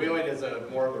 Wheeling is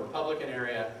more of a Republican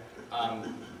area.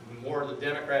 More of the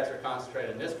Democrats are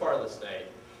concentrated in this part of the state,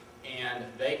 and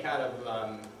they kind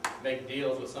of make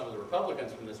deals with some of the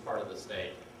Republicans from this part of the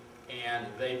state, and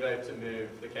they vote to move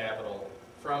the Capitol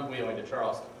from Wheeling to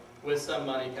Charleston, with some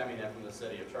money coming in from the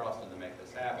city of Charleston to make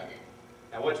this happen.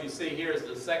 Now what you see here is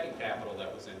the second Capitol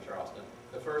that was in Charleston.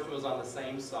 The first was on the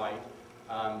same site,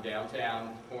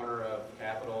 downtown, corner of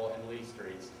Capitol and Lee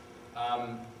Streets.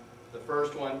 The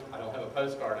first one, I don't have a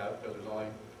postcard of, because there's only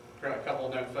a couple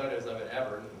of known photos of it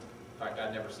ever. In fact,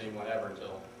 I'd never seen one ever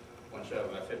until one show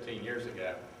about 15 years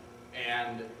ago.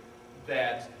 And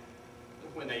that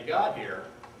when they got here,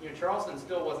 Charleston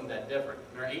still wasn't that different.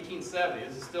 In 1870,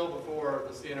 this is still before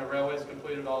the C&O Railway is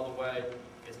completed all the way.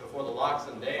 It's before the locks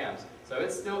and dams. So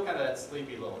it's still kind of that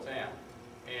sleepy little town.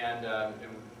 And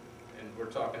we're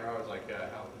talking earlier, like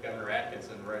how Governor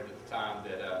Atkinson wrote at the time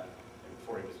that,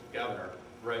 before he was governor,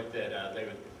 wrote that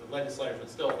the legislators would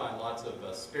still find lots of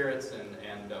spirits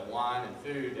and wine and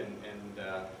food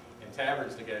and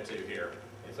taverns to go to here.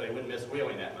 And so they wouldn't miss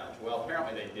Wheeling that much. Well,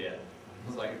 apparently they did.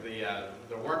 It's like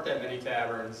there weren't that many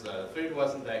taverns, the food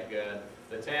wasn't that good,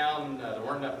 the town, there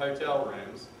weren't enough hotel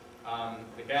rooms,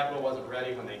 the Capitol wasn't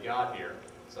ready when they got here,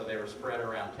 so they were spread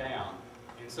around town.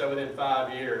 And so within 5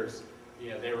 years,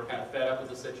 they were kind of fed up with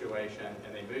the situation,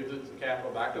 and they moved the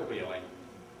Capitol back to Wheeling.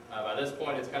 By this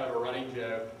point, it's kind of a running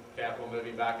joke, Capitol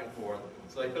moving back and forth,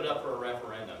 so they put it up for a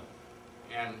referendum.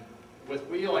 And with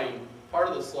Wheeling, part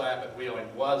of the slap at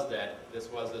Wheeling was that this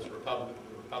was this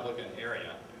Republican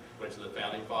area, which the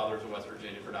founding fathers of West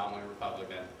Virginia, predominantly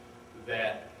Republican,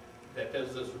 that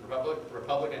there's this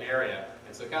Republican area,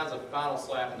 and so kind of the final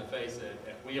slap in the face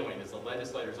at Wheeling is the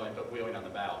legislators only put Wheeling on the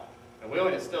ballot. And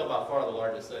Wheeling is still by far the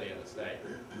largest city in the state.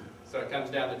 So it comes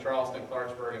down to Charleston,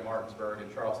 Clarksburg, and Martinsburg,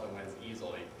 and Charleston wins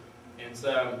easily. And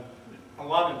so a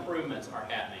lot of improvements are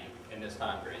happening in this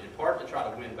time period, in part to try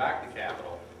to win back the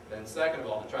Capitol, then second of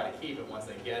all, to try to keep it once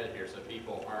they get it here so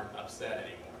people aren't upset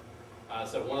anymore.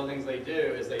 So one of the things they do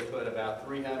is they put about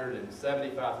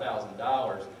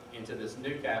 $375,000 into this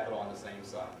new Capitol on the same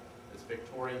site, this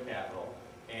Victorian Capitol.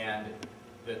 And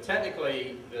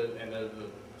technically,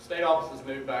 the state offices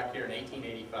moved back here in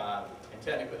 1885, and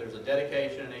technically there's a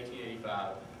dedication in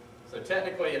 1885. So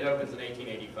technically it opens in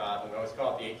 1885, and we always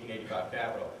call it the 1885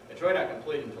 Capitol. It's really not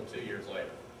complete until 2 years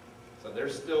later. So they're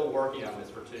still working on this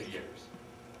for 2 years.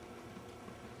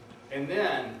 And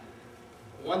then,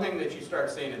 one thing that you start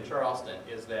seeing in Charleston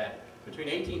is that between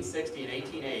 1860 and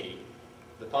 1880,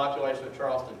 the population of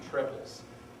Charleston triples.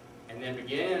 And then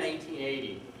beginning in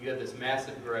 1880, you have this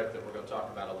massive growth that we're going to talk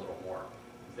about a little more,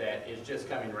 that is just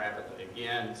coming rapidly.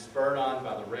 Again, spurred on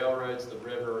by the railroads, the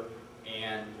river,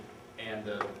 and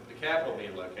the Capitol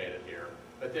being located here.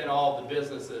 But then all the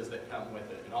businesses that come with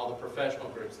it, and all the professional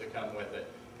groups that come with it,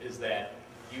 is that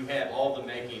you have all the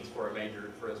makings for a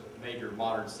major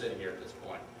modern city here at this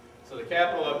point. So the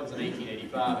Capitol opens in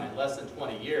 1885, and in less than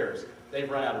 20 years, they've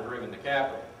run out of room in the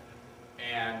Capitol.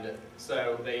 And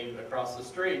so across the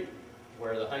street,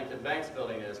 where the Huntington Banks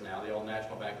building is now, the old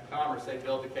National Bank of Commerce, they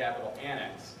built the Capitol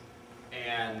Annex,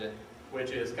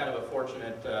 which is kind of a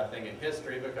fortunate thing in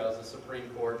history because the Supreme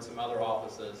Court and some other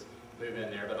offices move in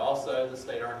there, but also the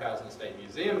State Archives and the State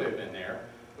Museum move in there,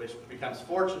 which becomes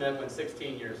fortunate when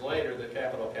 16 years later the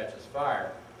Capitol catches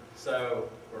fire. So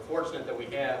we're fortunate that we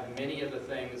have many of the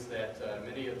things that,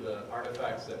 many of the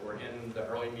artifacts that were in the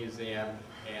early museum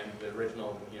and the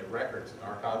original records,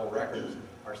 archival records,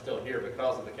 are still here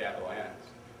because of the Capitol Annex.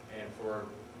 And for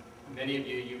many of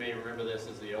you, you may remember this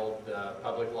as the old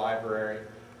public library,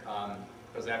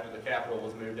 because after the Capitol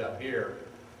was moved up here,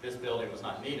 this building was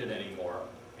not needed anymore.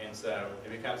 And so it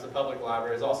becomes the public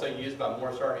library. It's also used by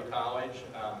Morris Harvey College,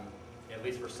 at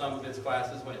least for some of its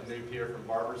classes when it moved here from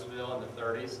Barbersville in the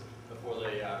 30s, before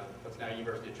what's now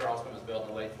University of Charleston was built in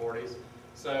the late 40s.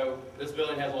 So this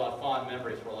building has a lot of fond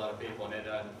memories for a lot of people, and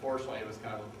unfortunately it was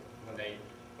kind of, when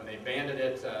they abandoned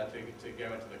it to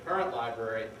go into the current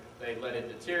library, they let it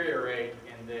deteriorate,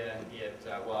 and then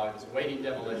while it was awaiting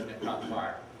demolition, it caught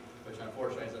fire, which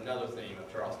unfortunately is another theme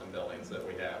of Charleston buildings that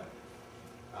we have.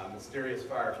 Mysterious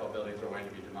fires while buildings are waiting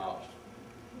to be demolished.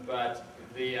 But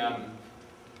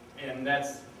and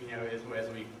that's, as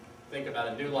we think about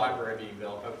a new library being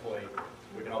built, hopefully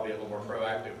we can all be a little more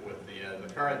proactive with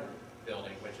the current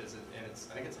building, which is, and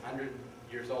I think it's 100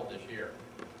 years old this year.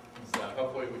 So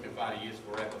hopefully we can find a use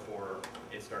for it before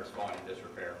it starts falling in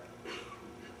disrepair.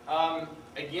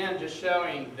 Again, just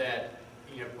showing that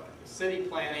city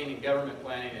planning and government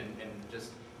planning and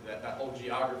just that whole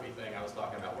geography thing I was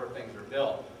talking about, where things are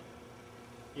built.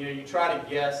 You try to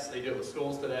guess, they do it with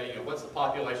schools today, what's the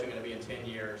population going to be in 10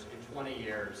 years, in 20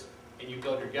 years, and you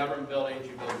build your government buildings,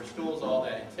 you build your schools, all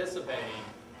that, anticipating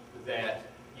that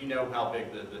you know how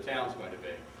big the town's going to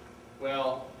be.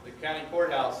 Well, the county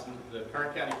courthouse, the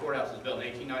current county courthouse was built in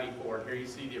 1894. Here you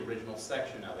see the original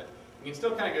section of it. You can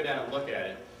still kind of go down and look at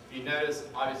it. If you notice,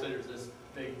 obviously there's this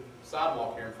big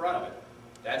sidewalk here in front of it.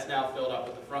 That's now filled up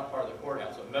with the front part of the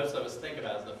courthouse. What most of us think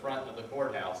about as the front of the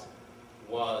courthouse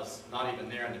was not even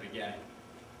there in the beginning.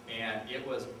 And it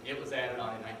was added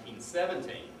on in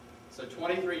 1917. So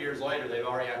 23 years later, they've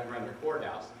already outgrown their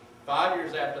courthouse. 5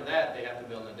 years after that, they have to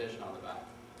build an addition on the back.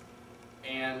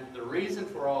 And the reason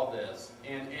for all this,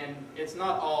 and it's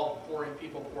not all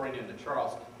people pouring into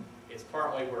Charleston. It's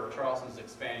partly where Charleston is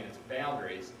expanding its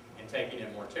boundaries and taking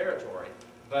in more territory.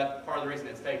 But part of the reason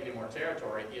it's taking in more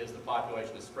territory is the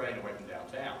population is spreading away from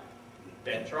downtown.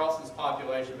 That Charleston's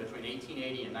population between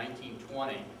 1880 and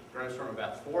 1920 grows from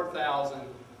about 4,000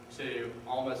 to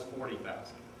almost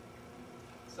 40,000.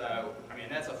 So,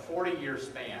 that's a 40-year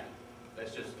span.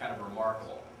 That's just kind of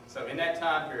remarkable. So in that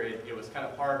time period, it was kind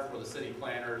of hard for the city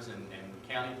planners and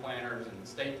county planners and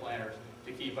state planners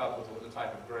to keep up with the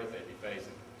type of growth they'd be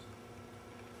facing.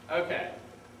 Okay,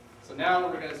 so now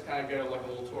we're going to kind of go like a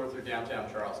little tour through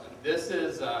downtown Charleston. This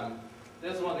is one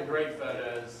of the great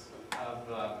photos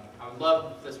of, I would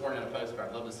love if this weren't in a postcard,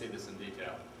 I'd love to see this in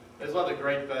detail. This is one of the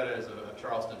great photos of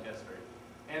Charleston history.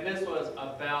 And this was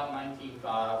about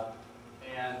 1905,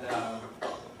 and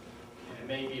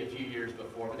maybe a few years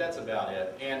before, but that's about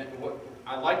it. And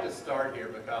I'd like to start here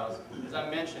because, as I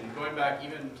mentioned, going back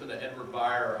even to the Edward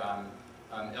Beyer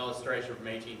illustration from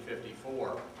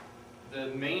 1854, the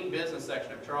main business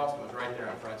section of Charleston was right there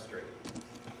on Front Street.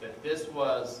 That this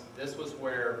was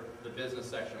where the business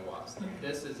section was.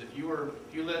 This is, if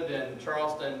you lived in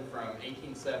Charleston from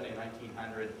 1870 to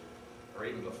 1900, or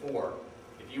even before,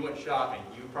 if you went shopping,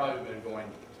 you probably would have been going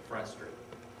to Front Street.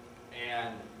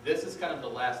 And this is kind of the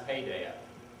last heyday of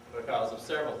it because of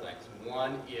several things.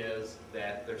 One is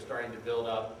that they're starting to build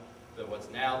up what's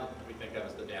now we think of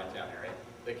as the downtown area.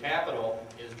 The Capitol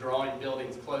is drawing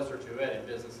buildings closer to it and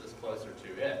businesses closer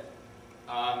to it.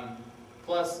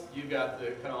 Plus, you've got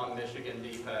the Kanawha, Michigan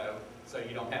depot, so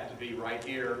you don't have to be right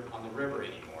here on the river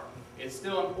anymore. It's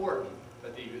still important,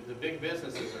 but the big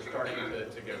businesses are starting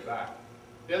to go back.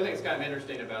 The other thing that's kind of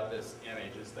interesting about this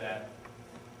image is that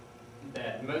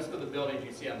most of the buildings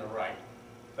you see on the right,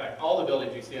 in fact, all the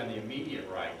buildings you see on the immediate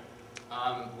right,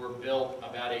 were built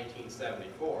about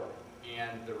 1874.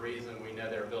 And the reason we know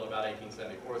they were built about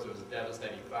 1874 is it was a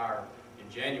devastating fire in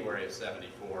January of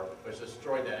 '74, which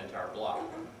destroyed that entire block.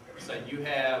 So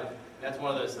that's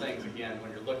one of those things, again,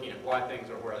 when you're looking at why things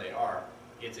are where they are,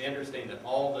 it's interesting that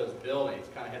all those buildings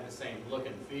kind of had the same look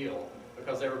and feel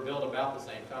because they were built about the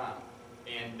same time.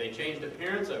 And they changed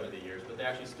appearance over the years, but they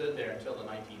actually stood there until the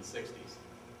 1960s.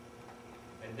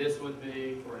 And this would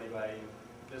be, for anybody,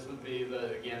 this would be,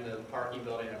 again, the parking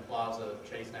building and plaza of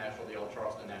Chase National, the old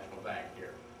Charleston National Bank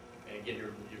here. And again,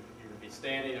 you would be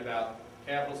standing about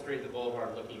Capitol Street, the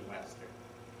boulevard, looking west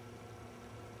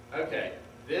here. Okay,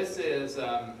 this is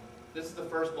the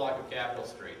first block of Capitol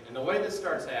Street. And the way this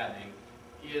starts happening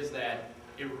is that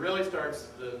it really starts,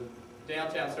 the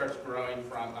downtown starts growing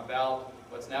from about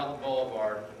what's now the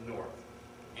boulevard north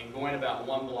and going about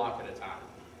one block at a time.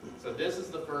 So this is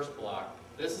the first block.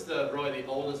 This is really the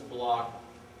oldest block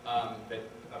of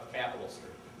Capitol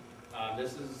Street.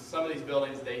 Some of these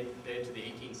buildings date to the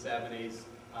 1870s.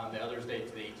 The others date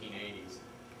to the 1880s.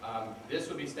 This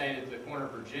would be standing at the corner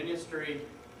of Virginia Street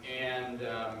and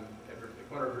the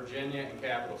corner of Virginia and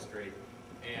Capitol Street.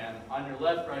 And on your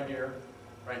left right here,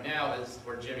 right now, is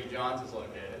where Jimmy John's is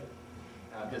located.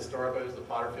 Historically, it was the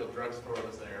Potterfield Drugstore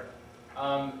was there.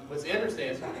 What's interesting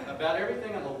is about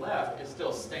everything on the left is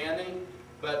still standing,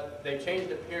 but they've changed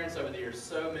the appearance over the years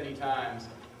so many times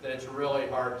that it's really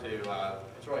hard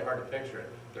to picture it.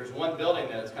 There's one building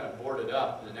that is kind of boarded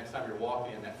up. The next time you're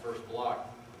walking in that first block,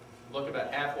 look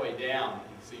about halfway down,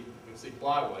 you can see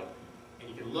plywood, and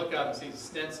you can look up and see the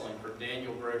stenciling for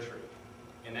Daniel Grocery,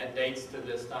 and that dates to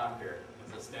this time period.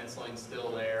 Is the stenciling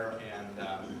still there?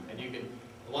 And you can,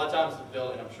 a lot of times the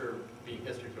building, I'm sure being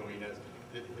history people, you know,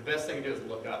 the best thing to do is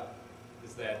look up.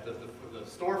 Is that the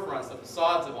storefronts, the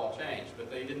facades have all changed, but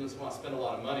they didn't want to spend a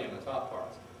lot of money on the top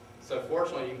parts. So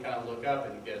fortunately, you can kind of look up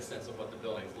and get a sense of what the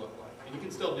buildings look like. And you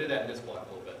can still do that in this block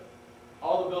a little bit.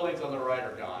 All the buildings on the right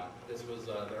are gone. This was,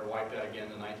 they're wiped out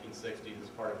again in the 1960s as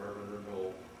part of urban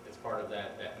renewal. It's part of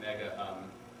that mega,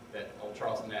 that old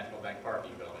Charleston National Bank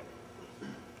parking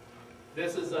building.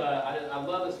 This is, I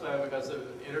love this photo because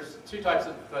there's two types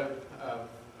of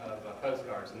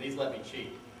postcards, and these let me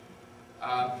cheat.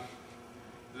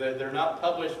 They're not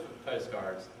published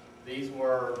postcards. These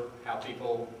were how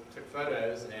people took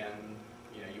photos, and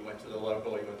you know, you went to the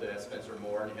local, you went to Spencer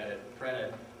Moore, and you had it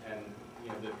printed, and you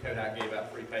know, the Kodak gave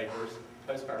out free papers,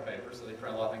 postcard papers, so they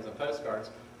print a lot of things on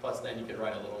postcards. Plus, then you could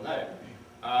write a little note.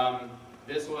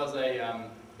 This was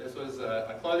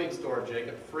a clothing store,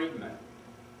 Jacob Friedman.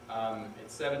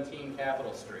 It's 17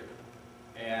 Capitol Street,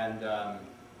 and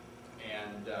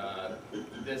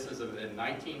this is in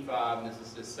 1905, and this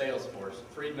is his sales force.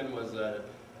 Friedman was a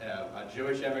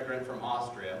Jewish immigrant from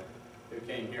Austria who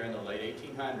came here in the late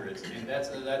 1800s, and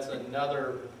that's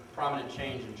another prominent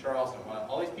change in Charleston. While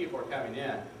all these people are coming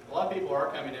in, a lot of people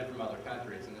are coming in from other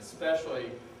countries, and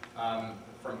especially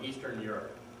from Eastern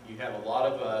Europe. You have a lot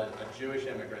of Jewish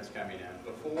immigrants coming in.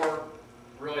 Before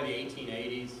really the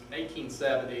 1880s,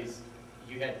 1870s,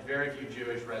 you had very few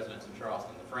Jewish residents in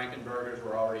Charleston. The Frankenbergers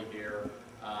were already here.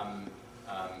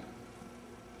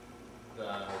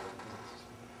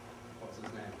 What's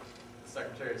his name? The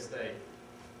Secretary of State.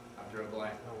 I drew a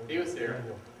blank. He was here.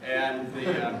 And the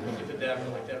Deborah,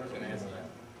 like Deborah's going to answer that.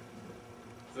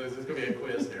 So this is going to be a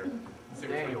quiz here. Let's see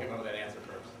which one came up with that answer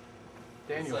first.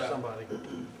 Daniel, so, somebody.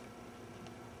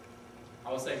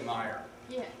 I will say Meyer.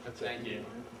 Yeah. Thank you.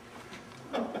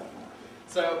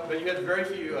 So, but you had very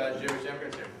few Jewish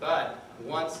immigrants here. But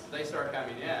once they start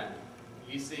coming in,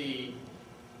 you see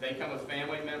they come with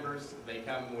family members, they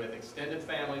come with extended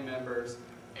family members,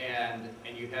 and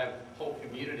you have whole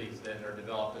communities that are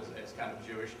developed as kind of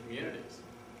Jewish communities.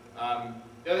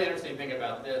 The other interesting thing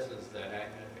about this is that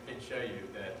I can show you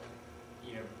that,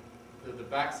 you know, the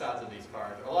back sides of these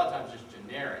cards are a lot of times just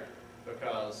generic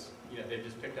because, you know, they've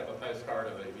just picked up a postcard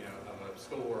of a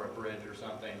school or a bridge or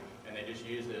something, and they just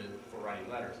used it for writing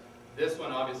letters. This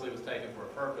one obviously was taken for a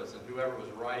purpose, and whoever was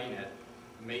writing it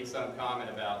made some comment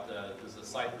about this is a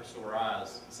sight for sore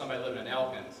eyes. Somebody lived in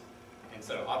Elkins, and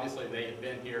so obviously they had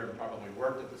been here and probably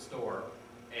worked at the store,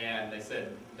 and they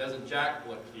said, doesn't Jack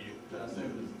look cute? And I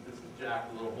assume this is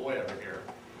Jack, the little boy over here.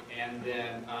 And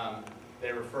then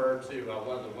they referred to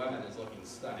one of the women as looking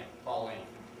stunning, Pauline.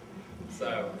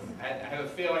 So I have a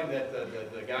feeling that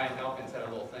the guy in Elkins had a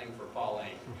little thing for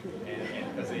Pauline,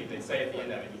 and because they say at the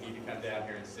end of it, you need to come down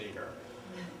here and see her.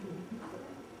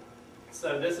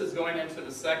 So this is going into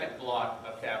the second block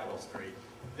of Capitol Street.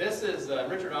 This is,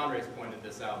 Richard Andres pointed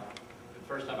this out the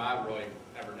first time I really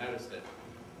ever noticed it.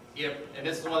 And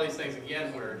this is one of these things,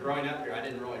 again, where growing up here, I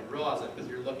didn't really realize it because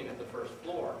you're looking at the first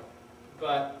floor.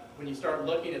 But when you start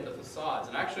looking at the facades,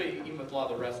 and actually even with a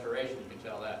lot of the restoration, you can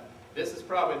tell that, this is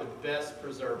probably the best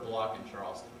preserved block in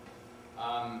Charleston.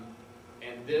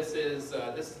 And this is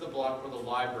the block where the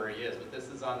library is, but this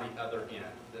is on the other end.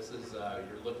 This is,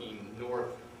 you're looking north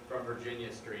from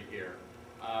Virginia Street here.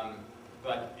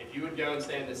 But if you would go and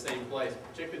stay in the same place,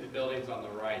 particularly the buildings on the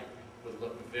right, would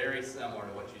look very similar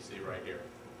to what you see right here.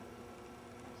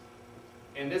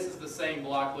 And this is the same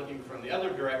block looking from the other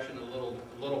direction a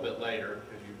little bit later,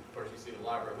 because of course you see the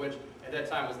library, which at that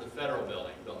time was the Federal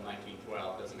Building, built in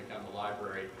 1912. It doesn't become the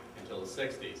library until the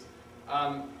 60s.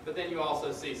 But then you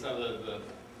also see some of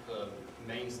the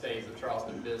mainstays of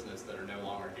Charleston business that are no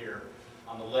longer here.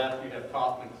 On the left, you have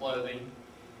Kaufman Clothing,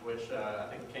 which I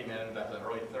think came in about the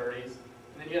early 30s.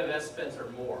 And then you have S. Spencer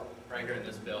Moore right here in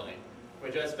this building,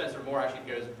 which S. Spencer Moore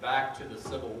actually goes back to the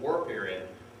Civil War period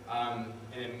and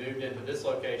then moved into this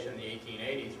location in the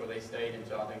 1880s where they stayed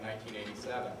until I think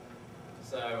 1987.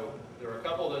 So there were a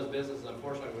couple of those businesses,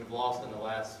 unfortunately, we've lost in the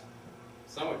last,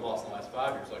 some we've lost in the last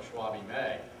 5 years, like Schwab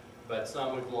May, but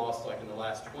some we've lost like in the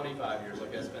last 25 years,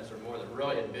 like Spencer Moore, that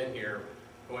really had been here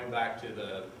going back to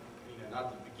the,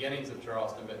 not the beginnings of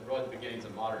Charleston, but really the beginnings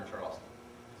of modern Charleston.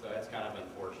 So that's kind of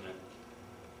unfortunate.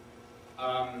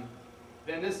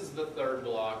 Then this is the third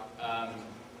block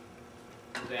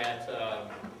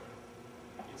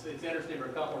it's interesting for a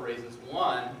couple of reasons.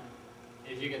 One,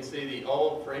 if you can see the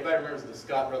old, for anybody who remembers the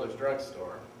Scott Brothers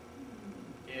drugstore,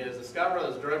 is the Scott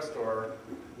Brothers drugstore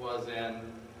was in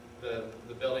the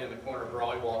building in the corner of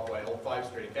Brawley Walkway, Old 5th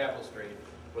Street and Capitol Street,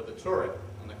 with the turret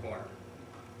on the corner.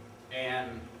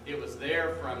 And it was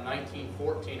there from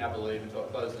 1914, I believe, until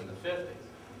it closed in the 50s.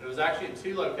 It was actually in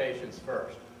 2 locations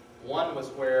first. One was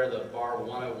where the bar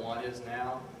 101 is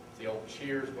now. It's the old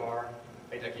Cheers bar.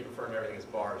 I hate to keep referring to everything as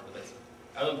bars, but that's,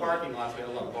 other than parking lots, we have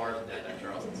a lot of bars in downtown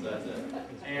Charleston, so that's it.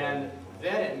 And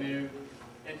then it moved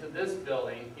into this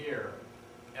building here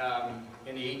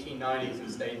in the 1890s and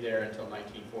stayed there until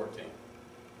 1914.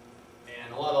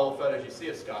 And a lot of the old photos you see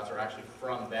of Scott's are actually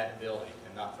from that building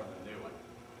and not from the new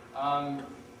one.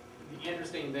 The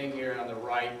interesting thing here on the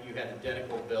right, you had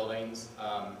identical buildings.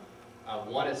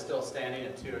 One is still standing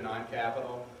at 209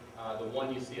 Capitol. The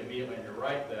one you see immediately on your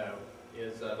right, though,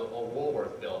 is the old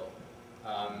Woolworth building.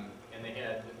 And they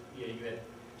had, you had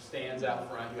stands out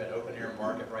front, you had open air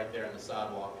market right there on the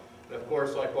sidewalk. But of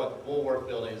course, like what the Woolworth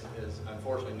building is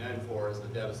unfortunately known for is the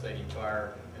devastating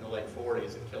fire in the late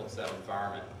 40s that killed 7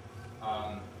 firemen.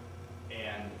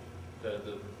 And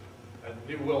the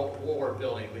new Woolworth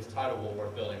building, at least titled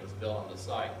Woolworth building, was built on the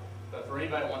site. But for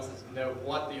anybody who wants to know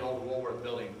what the old Woolworth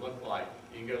building looked like,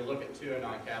 you can go look at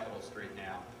 209 Capitol Street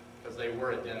now, because they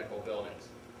were identical buildings.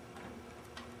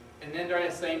 And then during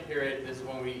the same period, this is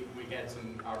when we had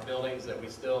our buildings that we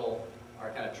still are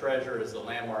kind of treasure as the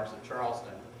landmarks of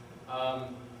Charleston.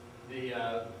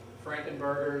 The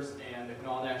Frankenbergers and the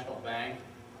Kanawha National Bank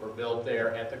were built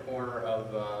there at the corner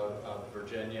of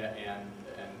Virginia and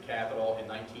Capitol in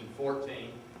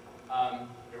 1914.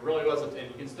 It really wasn't, and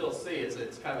you can still see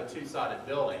it's kind of a 2-sided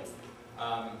building.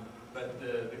 But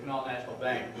the Kanawha National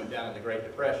Bank went down in the Great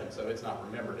Depression, so it's not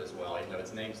remembered as well, even though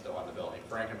its name's still on the building.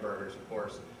 Frankenbergers, of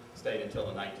course, stayed until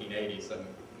the 1980s, and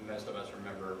most of us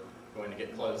remember going to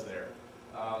get closed there.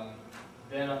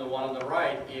 Then on the one on the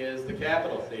right is the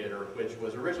Capitol Theater, which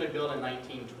was originally built in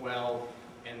 1912,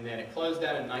 and then it closed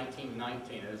down in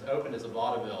 1919. It was opened as a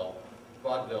vaudeville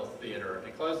theater.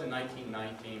 It closed in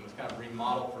 1919, was kind of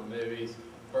remodeled for movies,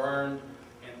 burned,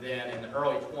 and then in the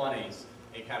early 20s,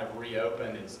 it kind of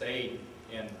reopened and stayed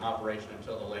in operation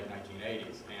until the late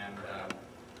 1980s. And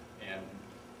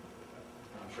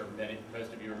I'm sure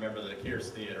most of you remember the Kearse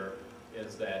Theater,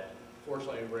 is that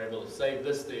fortunately we were able to save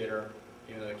this theater,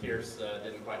 even though the Kearse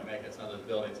didn't quite make it. It's one of those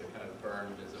buildings that kind of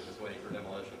burned as it was waiting for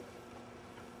demolition.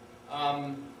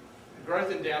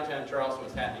 Growth in downtown Charleston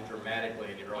was happening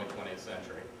dramatically in the early 20th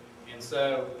century. And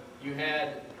so you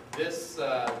had this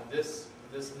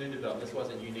new development. This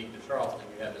wasn't unique to Charleston.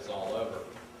 You had this all over.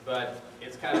 But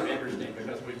it's kind of interesting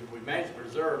because we've managed to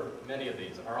preserve many of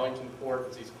these. Arlington Court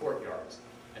is these courtyards.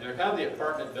 And they're kind of the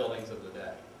apartment buildings of the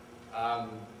day.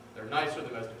 They're nicer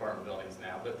than most apartment buildings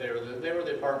now, but they were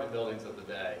the apartment buildings of the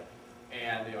day.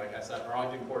 And like I said,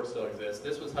 Arlington Court still exists.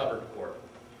 This was Hubbard Court.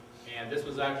 And this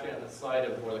was actually on the site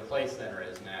of where the Clay Center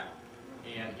is now.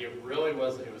 And it really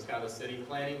was, it was kind of a city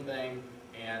planning thing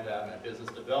and a business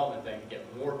development thing to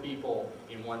get more people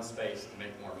in one space to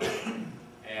make more money.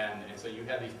 And so you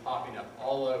have these popping up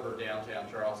all over downtown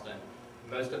Charleston.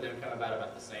 Most of them come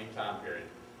about the same time period.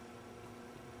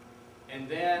 And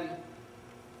then,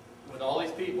 with all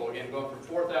these people, again, going from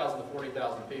 4,000 to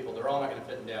 40,000 people, they're all not going to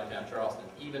fit in downtown Charleston,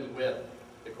 even with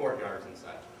the courtyards and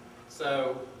such.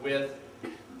 So, with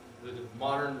the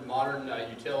modern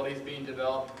utilities being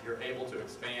developed, you're able to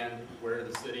expand where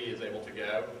the city is able to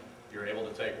go. You're able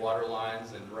to take water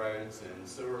lines and roads and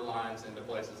sewer lines into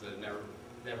places that have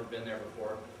never been there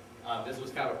before. This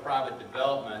was kind of a private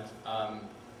development.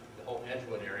 The whole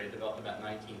Edgewood area developed in about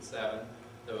 1907.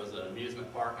 There was an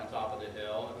amusement park on top of the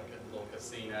hill, like a little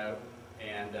casino,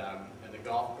 and the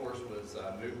golf course was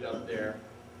moved up there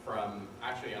from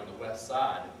actually on the west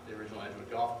side. The original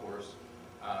Edgewood golf course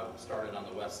started on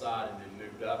the west side and then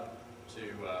moved up to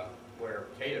where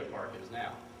Cato Park is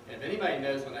now. And if anybody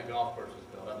knows when that golf course was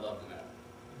built, I'd love to know,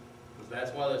 because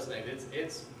that's one of those things.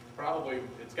 It's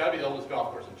got to be the oldest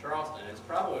golf course in Charleston. It's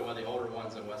probably one of the older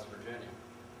ones in West Virginia.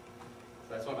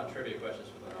 So that's one of my trivia questions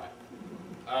for the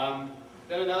night.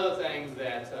 Then another thing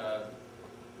that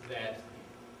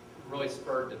really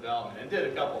spurred development, and did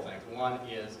a couple things. One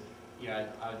is,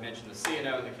 I mentioned the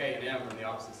C&O and the K&M on the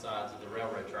opposite sides of the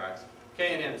railroad tracks.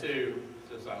 K&M too,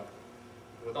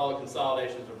 with all the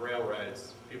consolidations of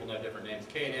railroads, people know different names.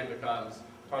 K&M becomes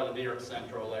part of the New York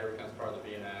Central, later becomes part of the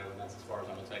B&O, and that's as far as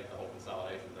I'm going to take the whole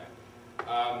consolidation thing.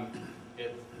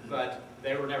 But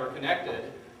they were never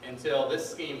connected until this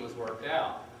scheme was worked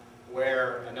out,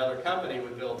 where another company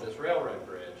would build this railroad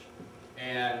bridge,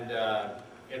 and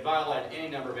it violated any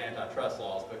number of antitrust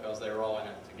laws because they were all in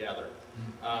it together.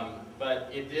 But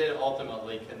it did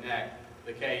ultimately connect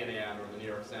the K&M or the New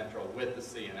York Central with the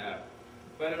C&O.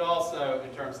 But it also, in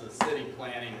terms of the city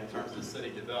planning, in terms of the city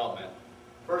development,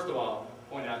 first of all,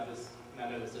 point out this, and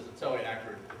I know this is a totally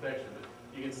accurate depiction, but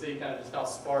you can see kind of just how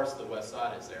sparse the west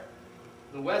side is there.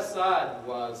 The west side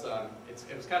was,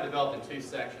 it was kind of developed in two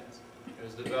sections. It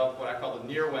was developed what I call the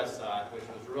near west side, which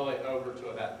was really over to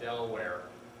about Delaware.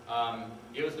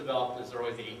 It was developed as early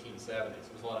as the 1870s.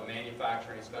 There was a lot of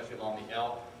manufacturing, especially along the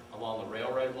Elk, along the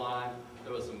railroad line.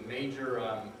 There was some major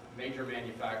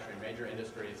manufacturing, major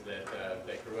industries that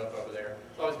grew up over there.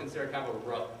 It's always considered kind of a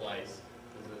rough place.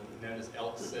 It was known as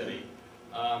Elk City.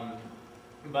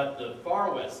 But the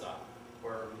far west side,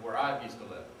 where I used to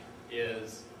live,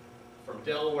 is from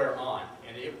Delaware on.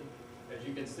 And it, as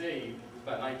you can see,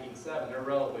 about 1907, there are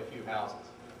relatively few houses.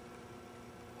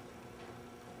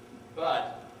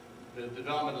 But the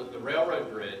development of the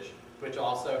railroad bridge, which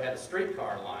also had a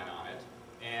streetcar line on it,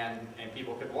 and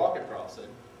people could walk across it,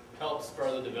 helped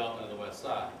spur the development of the west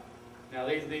side. Now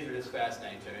these are just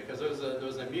fascinating to me because there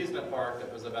was an amusement park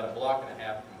that was about a block and a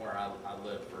half from where I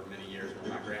lived for many years,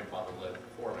 where my grandfather lived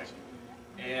before me.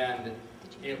 And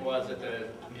it was at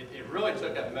it really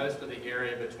took up most of the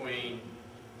area between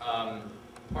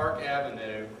Park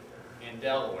Avenue and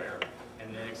Delaware,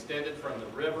 and then extended from the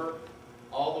river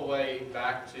all the way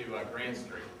back to Grand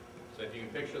Street. So if you can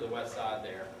picture the west side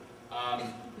there,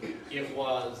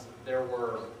 there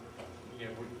were,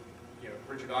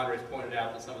 Richard Andres pointed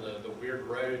out that some of the weird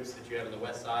roads that you have in the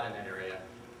west side in that area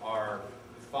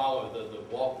follow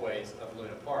the walkways of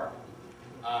Luna Park.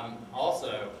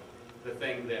 Also, the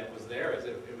thing that was there is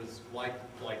it was like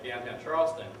downtown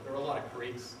Charleston. There were a lot of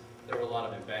creeks. There were a lot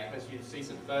of embankments. You'd see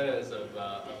some photos of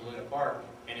Luna Park,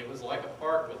 and it was like a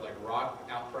park with like rock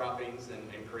outcroppings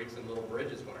and creeks and little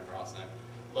bridges going across them.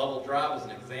 Level Drive is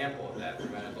an example of that.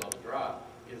 Level Drive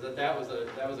is that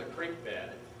was a creek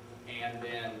bed, and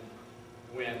then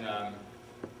when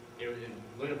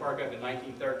Luna Park opened in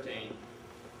 1913,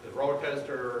 the roller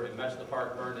coaster and much of the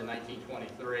park burned in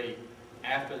 1923.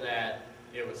 After that,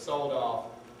 it was sold off.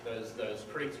 Those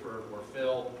creeks were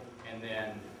filled, and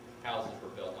then houses were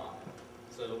built on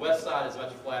it. So the west side is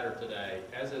much flatter today,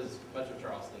 as is much of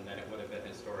Charleston, than it would have been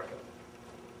historically.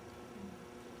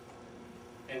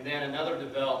 And then another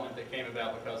development that came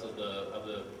about because of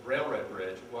the railroad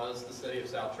bridge was the city of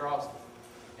South Charleston.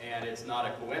 And it's not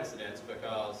a coincidence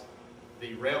because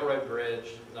the railroad bridge,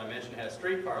 as I mentioned, had a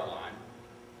streetcar line.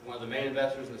 One of the main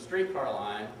investors in the streetcar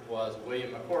line was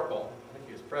William McCorkle. I think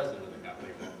he was president of the company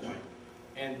at that point.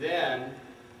 And then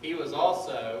he was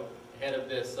also head of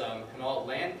this Kanawha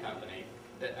land company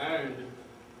that owned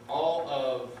all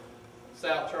of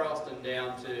South Charleston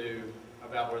down to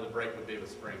about where the break would be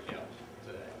with Spring Hill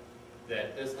today.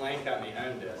 That this land company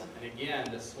owned this. And again,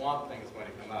 this swamp thing is going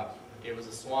to come up. It was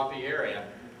a swampy area.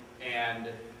 And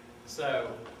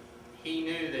so he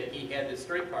knew that he had this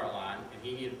streetcar line, and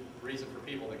he needed reason for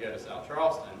people to go to South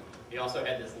Charleston. He also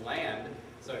had this land,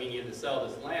 so he needed to sell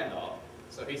this land off.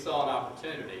 So he saw an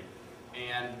opportunity.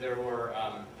 And there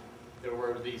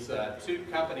were these two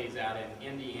companies out in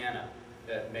Indiana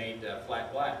that made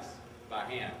flat glass by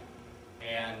hand,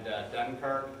 and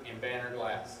Dunkirk and Banner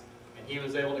Glass. And he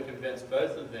was able to convince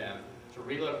both of them to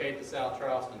relocate to South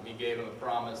Charleston. He gave them a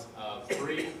promise of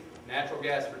free natural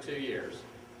gas for 2 years,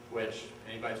 which,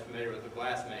 anybody's familiar with the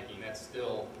glass making, that's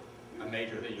still a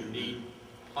major thing. You need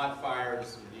hot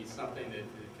fires, you need something that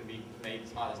can be made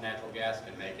as hot as natural gas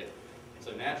can make it. And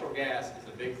so natural gas is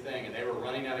a big thing, and they were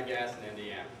running out of gas in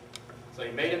Indiana. So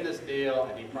he made him this deal,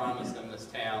 and he promised them this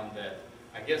town that,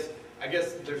 I guess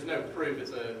there's no proof.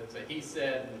 It's a he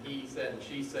said and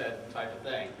she said type of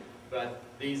thing. But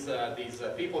these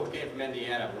people who came from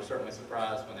Indiana were certainly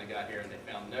surprised when they got here, and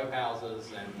they found no houses,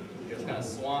 and it was kind of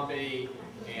swampy.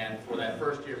 And for that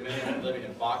first year, many of them living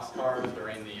in boxcars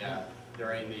during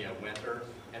the winter.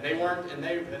 And they were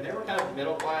kind of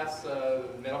middle class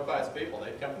people.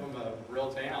 They'd come from a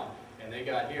real town, and they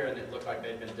got here, and it looked like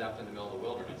they'd been dumped in the middle of the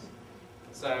wilderness.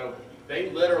 So they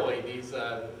literally,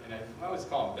 and I always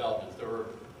call them Belgians.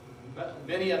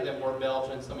 Many of them were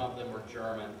Belgian, some of them were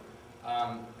German.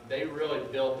 They really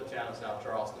built the town of South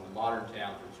Charleston, the modern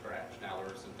town, from scratch. Now there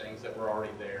were some things that were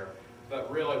already there,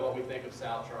 but really what we think of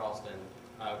South Charleston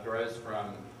grows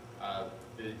from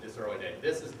this early day.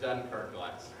 This is Dunkirk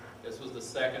glass. This was the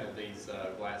second of these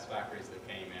glass factories that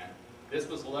came in. This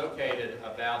was located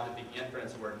about at the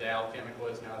entrance where Dow Chemical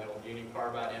is now, the old Union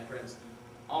Carbide entrance,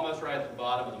 almost right at the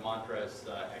bottom of the Montrose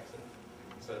exit.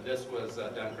 So this was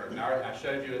Dunkirk. Now, I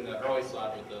showed you in the early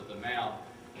slide with the mound,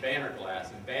 Banner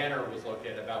glass, and Banner was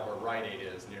located about where Rite Aid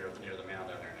is, near the mound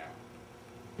down there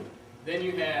now. Then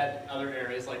you had other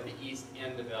areas like the East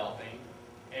End developing,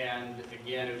 and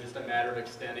again, it was just a matter of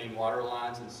extending water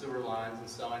lines and sewer lines and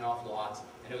selling off lots,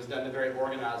 and it was done in a very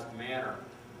organized manner.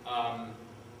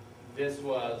 This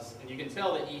was, and you can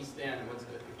tell the East End,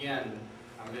 again,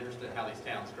 I'm interested in how these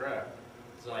towns grow.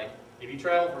 It's like, if you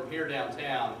travel from here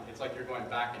downtown, it's like you're going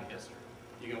back in history.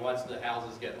 You can watch the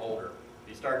houses get older. If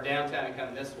you start downtown and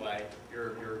come this way,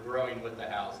 you're growing with the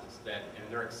houses. And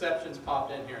there are exceptions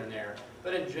popped in here and there,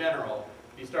 but in general,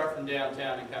 if you start from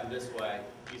downtown and come this way,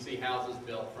 you see houses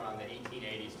built from the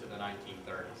 1880s to the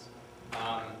 1930s.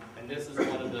 And this is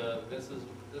one of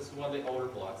the older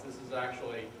blocks. This is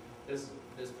actually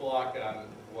this block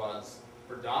was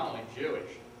predominantly Jewish,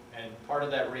 and part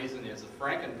of that reason is the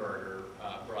Frankenberger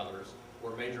brothers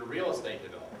were major real estate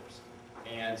developers,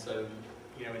 and so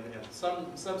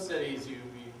in some cities you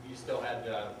still had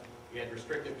you had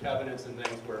restrictive covenants and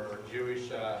things where Jewish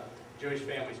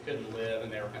families couldn't live,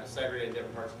 and they were kind of segregated in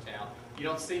different parts of town. You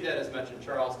don't see that as much in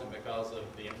Charleston because of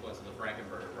the influence of the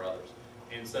Frankenberger brothers.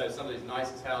 And so some of these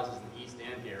nicest houses in the East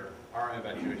End here are owned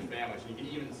by Jewish families. You can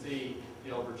even see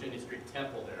the old Virginia Street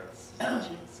Temple there,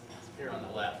 here on the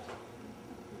left.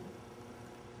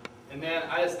 And then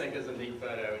I just think it's a neat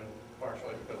photo, and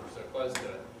partially because we're so close to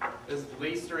it. This is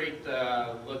Lee Street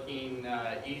looking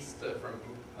east from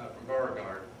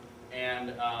Beauregard.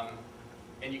 And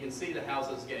you can see the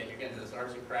houses you're getting this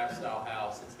arts and crafts style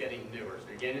house. It's getting newer, so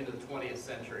you're getting into the 20th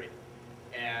century.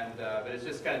 And but it's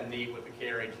just kind of neat with the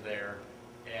carriage there,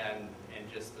 and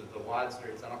just the wide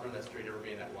streets. I don't remember that street ever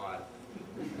being that wide.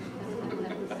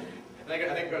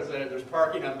 I think because there's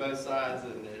parking on both sides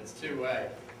and it's two-way.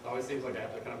 It always seems like I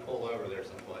have to kind of pull over there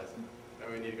someplace.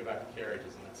 Maybe we need to go back to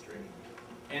carriages on that street.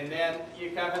 And then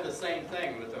you kind of have the same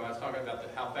thing with when I was talking about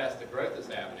how fast the growth is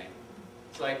happening.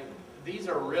 It's like these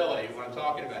are really, what I'm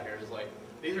talking about here is like,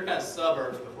 these are kind of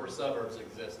suburbs before suburbs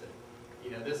existed.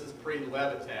 This is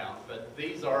pre-Levittown, but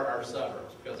these are our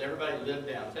suburbs because everybody lived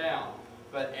downtown.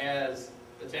 But as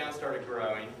the town started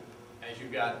growing, as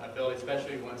you've got ability,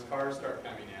 especially once cars start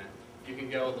coming in, you can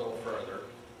go a little further.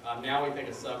 Now we think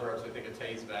of suburbs, we think of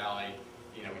Taze Valley,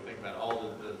 we think about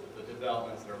all the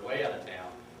developments that are way out of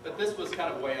town. But this was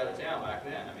kind of way out of town back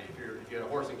then. I mean, if you had a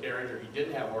horse and carriage, or you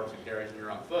didn't have a horse and carriage and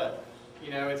you're on foot,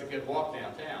 it's a good walk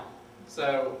downtown.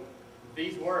 So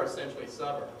these were essentially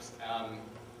suburbs.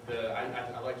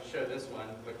 I like to show this one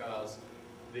because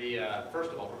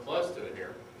first of all, we're close to it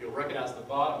here. You'll recognize the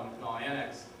bottom of the Kanawha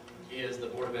Annex is the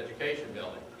Board of Education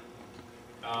building.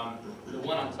 The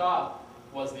one on top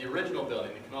was the original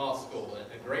building, the Kanawha School,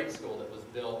 a grade school that was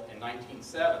built in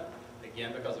 1907,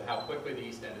 again because of how quickly the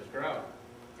East End is growing.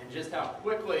 And just how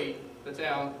quickly the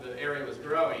area was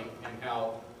growing and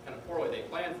how kind of poorly they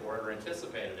planned for it or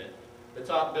anticipated it. The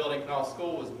top building, Kanawha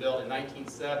School, was built in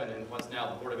 1907 in what's now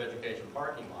the Board of Education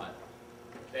parking lot.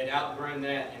 They'd outgrown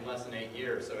that in less than 8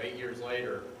 years, so 8 years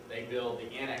later, they build the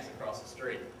annex across the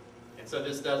street. And so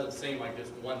this doesn't seem like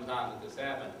just one time that this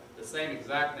happened. The same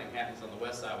exact thing happens on the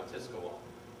west side with Tiscawall.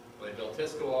 Well, they built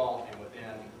Tiscawall, and within,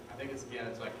 I think it's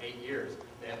like 8 years,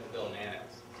 they have to build an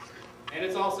annex. And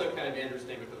it's also kind of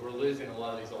interesting because we're losing a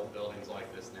lot of these old buildings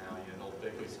like this now, an old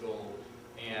Bickley School,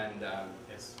 and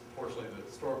it's fortunately the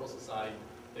Historical Society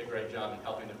did a great job in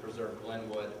helping to preserve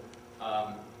Glenwood.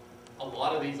 A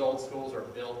lot of these old schools are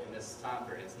built in this time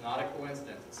period. It's not a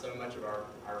coincidence that so much of our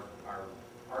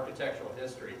architectural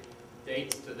history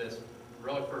dates to this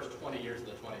really first 20 years of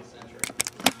the 20th century.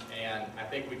 And I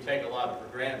think we take a lot of it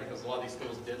for granted because a lot of these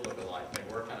schools did look alike.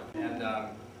 They were kind of, and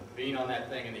being on that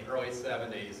thing in the early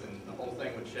 70s, and the whole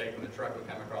thing would shake when the truck would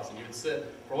come across, and you would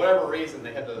sit, for whatever reason,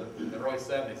 they had the early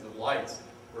 70s, the lights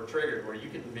were triggered where you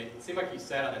could, it seemed like you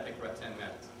sat on that thing for about 10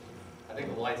 minutes. I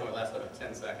think the lights only lasted about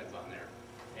 10 seconds on there.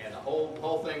 And the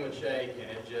whole thing would shake, and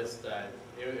it just,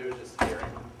 it was just scary.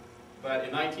 But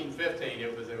in 1915,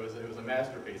 it was a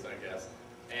masterpiece, I guess.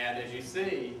 And as you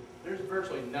see, there's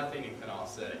virtually nothing in Kanawha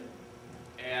City.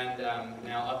 And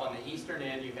now up on the eastern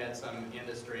end, you had some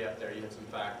industry up there, you had some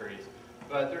factories,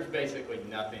 but there's basically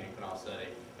nothing in Kanawha City.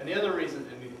 And the other reason,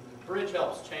 and the bridge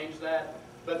helps change that,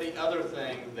 but the other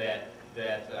thing that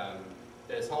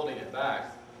is holding it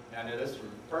back, and I know this from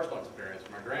personal experience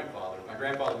from my grandfather. My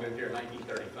grandfather moved here in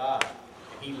 1935,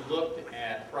 and he looked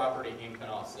at property in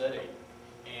Kanawha City,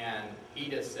 and he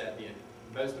just said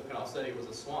most of Kanawha City was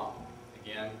a swamp.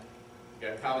 Again, you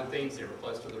got common themes here. We're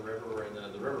close to the river, we're in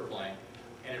the river plain.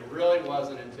 And it really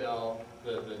wasn't until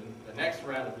the next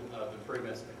round of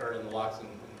improvements occurred in the locks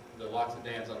and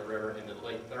dams on the river in the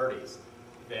late 30s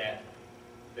that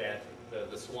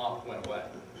the swamp went away.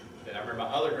 And I remember my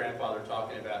other grandfather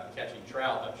talking about catching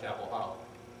trout up Chapel Hollow,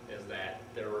 is that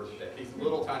there were these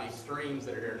little tiny streams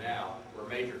that are here now were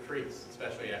major creeks,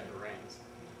 especially after rains.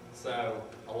 So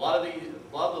a lot of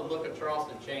the look of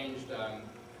Charleston changed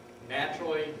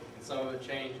naturally, and some of it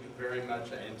changed very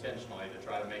much intentionally to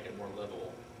try to make it more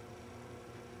livable.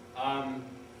 The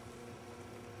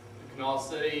Canal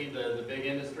City, the big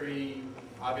industry,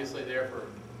 obviously there for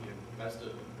most of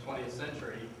the 20th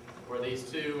century, were these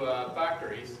two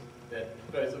factories that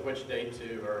both of which date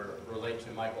to or relate to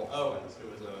Michael Owens, who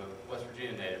was a West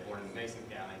Virginia native born in Mason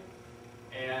County.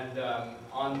 And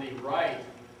on the right,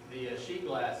 the sheet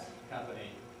glass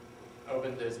company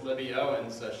opened this Libby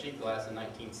Owens sheet glass in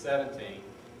 1917,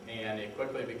 and it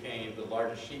quickly became the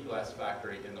largest sheet glass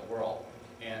factory in the world.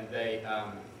 And they,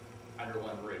 under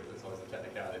one roof, that's always the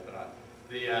technicality they put on.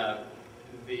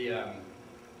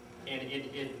 And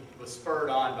it was spurred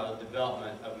on by the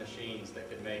development of machines that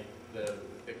could make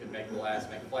glass,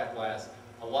 make flat glass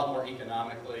a lot more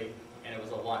economically, and it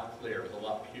was a lot clearer, it was a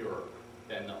lot purer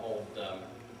than the old the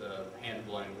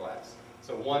hand-blown glass.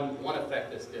 So one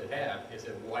effect this did have is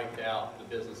it wiped out the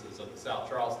businesses of the South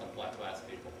Charleston flat glass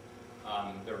people.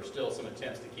 There were still some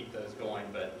attempts to keep those going,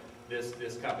 but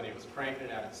this company was cranking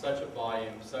it out in such a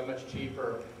volume, so much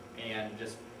cheaper, and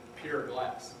just pure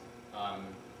glass,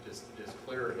 just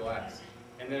clearer glass.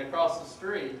 And then across the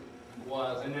street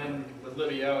was, and then with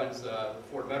Libby Owens, the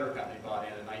Ford Motor Company bought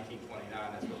in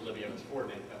 1929. That's where Libby Owens Ford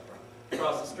name comes from.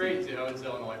 Across the street is the Owens,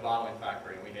 Illinois bottling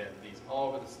factory, and we had these all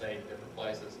over the state, different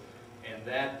places. And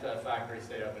that factory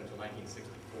stayed open until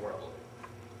 1964, I believe.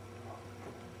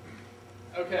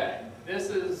 Okay, this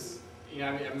is, I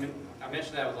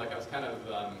mentioned that I was kind of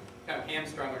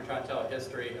hamstrung. We're trying to tell a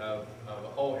history of a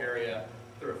whole area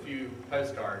through a few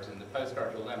postcards, and the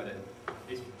postcards are limited.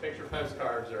 These picture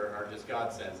postcards are just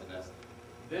godsends in this.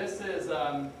 This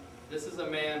is a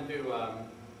man who,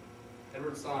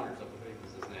 Edward Saunders, I believe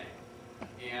is his name.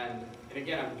 And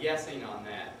again, I'm guessing on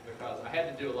that because I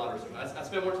had to do a lot of research. I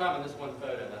spent more time on this one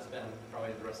photo than I spent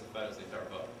probably the rest of the photos in the entire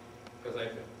book. Because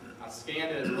I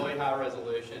scanned it at really high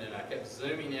resolution and I kept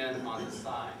zooming in on the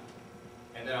sign.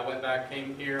 And then I went back,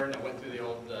 came here, and I went through the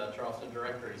old Charleston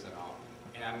directories and all.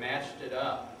 And I matched it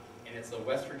up. And it's the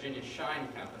West Virginia Shine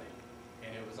Company.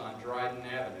 And it was on Dryden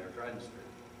Avenue, or Dryden Street.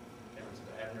 It was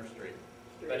Avenue Street.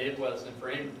 But it was, and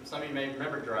for some of you may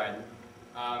remember Dryden,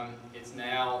 it's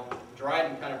now,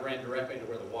 Dryden kind of ran directly to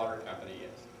where the water company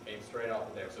is. Came straight off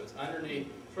of there. So it's underneath,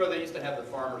 it's where they used to have the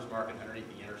farmer's market underneath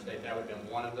the interstate. That would have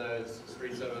been one of those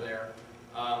streets over there.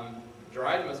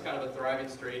 Dryden was kind of a thriving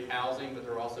street, housing, but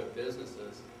there were also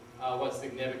businesses. What's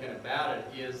significant about it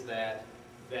is that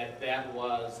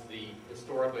was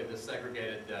historically the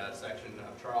segregated section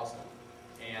of Charleston.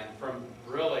 And from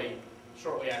really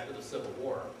shortly after the Civil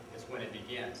War is when it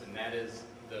begins, and that is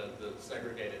the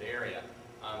segregated area.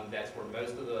 That's where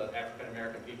most of the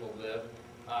African-American people live.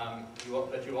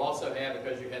 But you also had,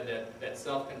 because you had that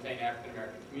self-contained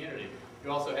African-American community,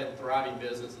 you also had thriving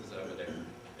businesses over there.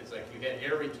 It's like you had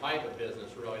every type of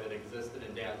business really that existed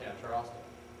in downtown Charleston.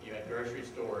 You had grocery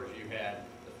stores, you had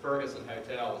the Ferguson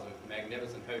Hotel, was a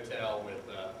magnificent hotel with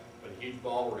a huge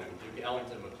ballroom. Duke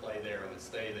Ellington would play there and would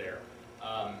stay there.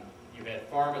 You had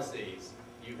pharmacies,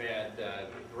 you had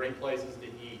great places to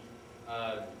eat,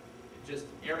 just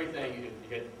everything.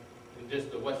 You had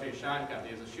just the West Virginia Shine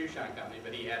Company. It was a shoe shine company,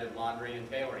 but he added laundry and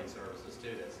tailoring services to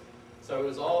this. So it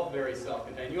was all very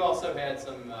self-contained. You also had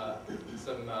some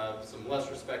less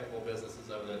respectable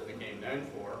businesses over there that became known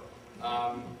for.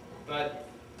 But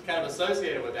kind of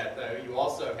associated with that, though, you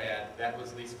also had, that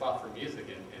was the spot for music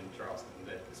in Charleston.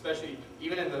 That especially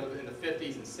even in the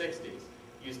 50s and 60s,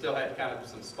 you still had kind of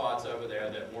some spots over there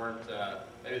that weren't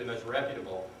maybe the most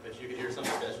reputable, but you could hear some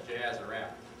of the best jazz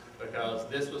around. Because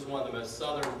this was one of the most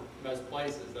southernmost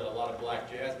places that a lot of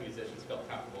black jazz musicians felt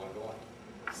comfortable in going.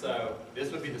 So this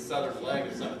would be the southern leg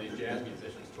of some of these jazz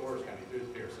musicians' tours coming through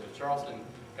here. So Charleston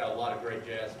got a lot of great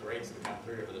jazz greats that come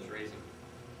through here for this reason.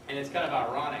 And it's kind of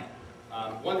ironic.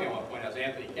 One thing I want to point out is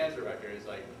Anthony Kinzer back here is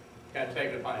like kind of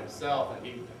taken it upon himself, and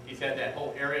he's had that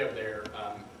whole area up there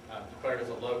declared as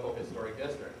a local historic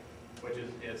district, which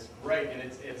is great, and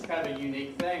it's kind of a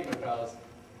unique thing because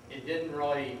it didn't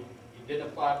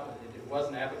apply. It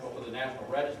wasn't applicable for the National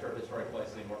Register of Historic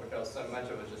Places anymore because so much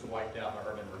of it was just wiped out by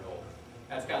urban renewal.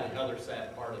 That's kind of the other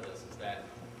sad part of this is that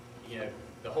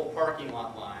the whole parking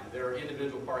lot line. There are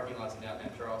individual parking lots in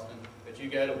downtown Charleston, but you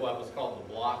go to what was called the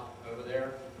block over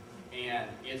there, and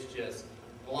it's just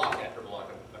block after block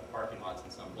of parking lots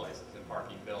in some places and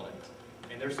parking buildings.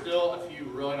 And there's still a few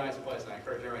really nice places. I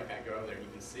encourage everyone to kind of go over there. You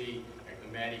can see like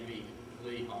the Maddie B.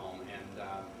 Lee home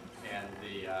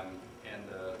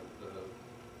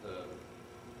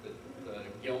the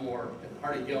Gilmore,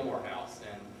 Hardy Gilmore house,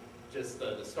 and just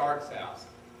the Starks house,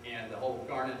 and the whole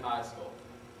Garnet High School.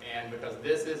 And because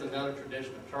this is another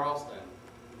tradition of Charleston,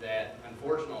 that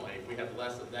unfortunately we have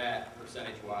less of that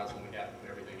percentage-wise than we have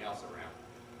everything else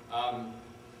around.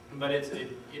 But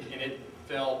it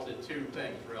fell to two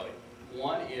things really.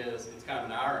 One is, it's kind of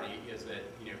an irony, is that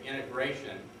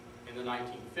integration in the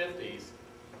 1950s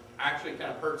actually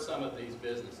kind of hurt some of these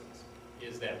businesses.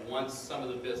 Is that once some of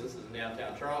the businesses in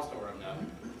downtown Charleston were enough,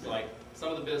 it's like some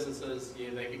of the businesses,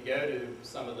 they could go to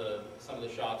some of the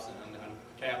shops on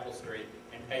Capitol Street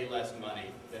and pay less money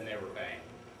than they were paying.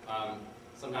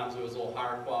 Sometimes it was a little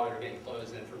higher quality, or getting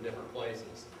clothes in from different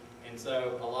places. And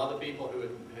so a lot of the people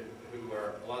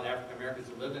a lot of African Americans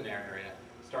who lived in their area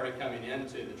started coming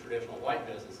into the traditional white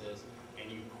businesses,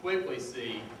 and you quickly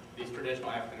see these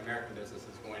traditional African American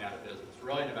businesses going out of business,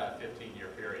 really in about a 15-year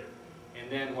period. And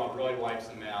then what really wipes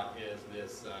them out is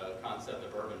this concept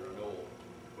of urban renewal,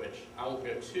 which I won't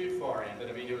go too far in, but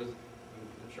I mean, it was,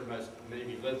 I'm sure many of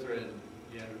you lived through it,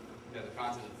 and the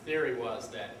concept of the theory was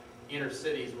that inner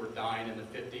cities were dying in the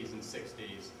 50s and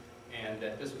 60s, and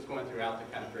that this was going throughout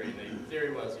the country. And the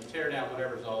theory was you tear down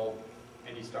whatever's old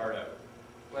and you start over.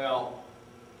 Well,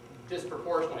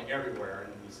 disproportionately everywhere,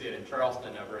 and you see it in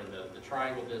Charleston over in the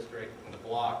Triangle District and the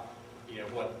block,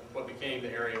 what became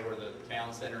the area where the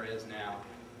town center is now,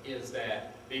 is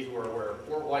that these were where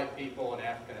poor white people and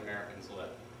African Americans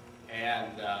lived.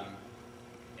 And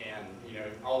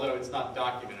although it's not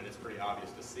documented, it's pretty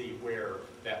obvious to see where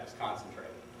that was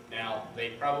concentrated. Now,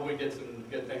 they probably did some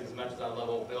good things as much as I love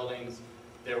old buildings.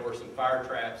 There were some fire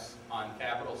traps on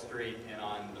Capitol Street and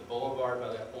on the boulevard by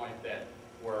that point that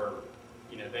were,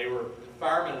 the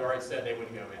firemen had already said they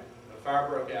wouldn't go in. If a fire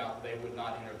broke out, they would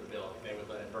not enter the building. They would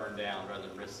let it burn down rather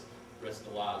than risk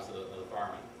the lives of the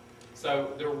firemen.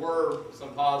 So there were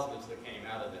some positives that came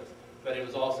out of this, but it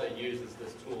was also used as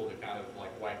this tool to kind of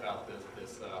like wipe out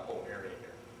this whole area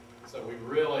here. So we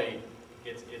really,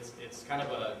 it's kind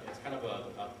of a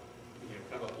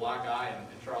black eye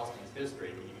in Charleston's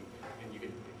history. And you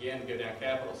can again go down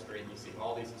Capitol Street and you see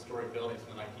all these historic buildings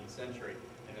from the 19th century,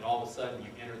 and then all of a sudden you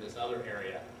enter this other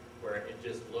area where it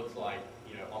just looks like,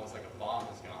 almost like a bomb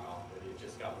has gone off, but it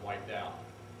just got wiped out.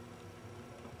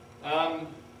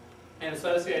 And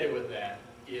associated with that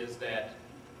is that,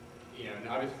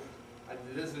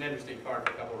 this is an interesting card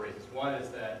for a couple of reasons. One is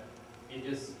that maybe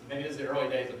this is the early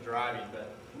days of driving,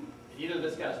 but either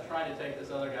this guy's trying to take this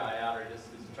other guy out, or just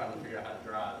is trying to figure out how to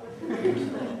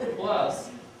drive. Plus,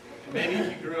 maybe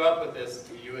if you grew up with this,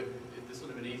 this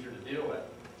would have been easier to deal with.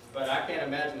 But I can't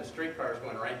imagine the streetcars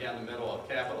going right down the middle of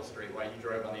Capitol Street while you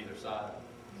drove on either side.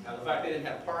 Now, the fact they didn't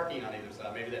have parking on either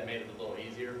side, maybe that made it a little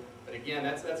easier. But again,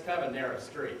 that's kind of a narrow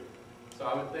street. So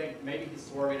I would think maybe he's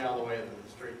swerving out of the way of the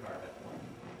streetcar at that point.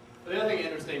 But the other thing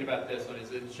interesting about this one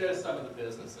is it shows some of the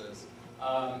businesses.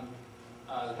 The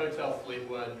Hotel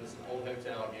Fleetwood is an old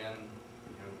hotel again,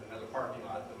 another parking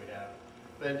lot that we have.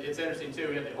 But it's interesting too,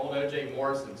 we have the old O.J.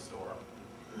 Morrison store,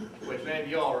 which many of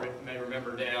you all may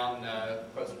remember down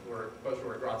close to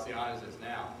where Graziano's is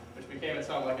now, which became its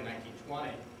home like in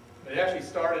 1920. But it actually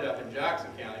started up in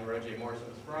Jackson County, where O.J. Morrison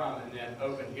was from, and then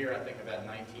opened here, I think, about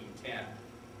 1910.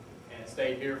 And it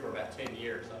stayed here for about 10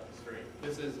 years up the street.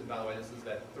 This is, by the way, this is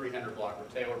that 300 block where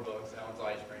Taylor Books, Allen's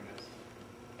Ice Cream is.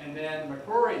 And then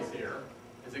McCrory's here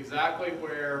is exactly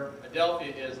where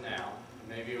Adelphia is now.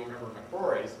 Maybe you'll remember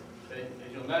McCrory's, but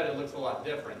as you'll note, it looks a lot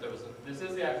different. This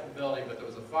is the actual building, but there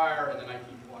was a fire in the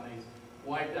 1920s,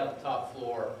 wiped out the top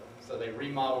floor, so they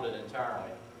remodeled it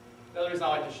entirely. The other reason I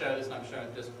like to show this, and I'm showing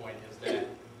at this point,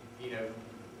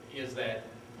 is that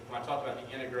when I talked about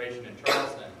the integration in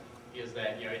Charleston, is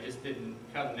that it just didn't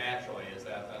come naturally. Is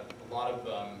that a lot of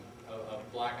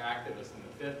black activists in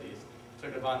the 50s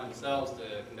took it upon themselves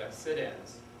to conduct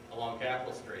sit-ins along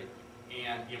Capitol Street,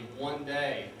 and in one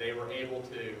day they were able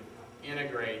to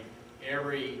integrate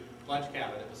every lunch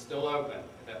counter that was still open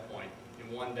at that point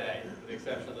in one day, with the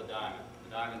exception of the Diamond.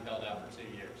 The Diamond held out for 2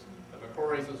 years, but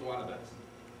McCrory's was one of those.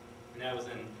 And that was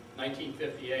in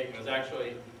 1958, and it was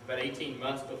actually about 18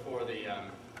 months before the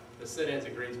sit-ins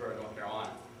at Greensboro, North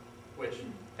Carolina, which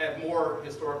have more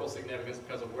historical significance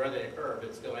because of where they occurred, but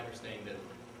it's still interesting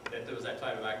that there was that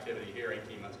type of activity here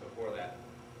 18 months before that.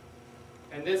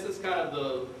 And this is kind of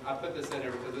the, I put this in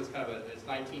here because it's kind of it's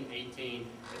 1918.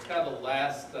 It's kind of the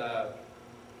last,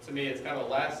 to me, it's kind of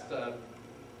the last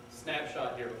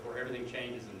snapshot here before everything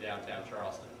changes in downtown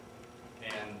Charleston.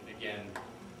 And again,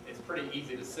 it's pretty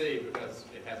easy to see because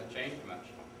it hasn't changed much.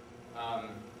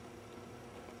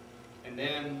 And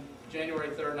then January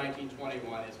 3rd,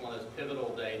 1921 is one of those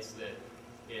pivotal dates that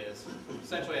is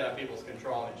essentially out of people's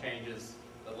control, and it changes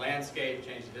the landscape,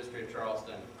 changes the history of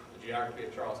Charleston, the geography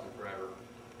of Charleston forever.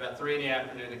 About 3 in the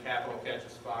afternoon, the Capitol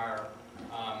catches fire.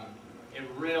 It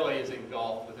really is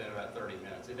engulfed within about 30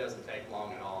 minutes. It doesn't take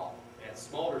long at all. And it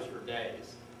smolders for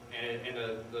days. And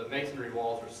the masonry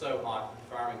walls are so hot that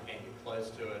the firemen can't get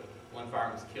close to it. One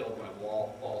fireman was killed when a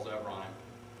wall falls over on him.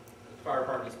 The fire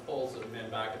department just pulls the men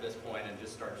back at this point and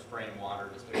just starts spraying water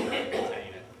just to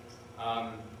contain it.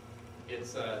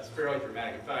 It's fairly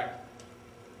dramatic. In fact,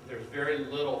 there's very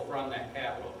little from that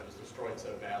Capitol that was destroyed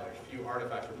so badly. There's a few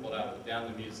artifacts were pulled out of it. Down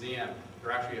in the museum,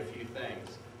 there are actually a few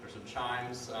things. There's some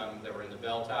chimes that were in the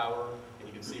bell tower, and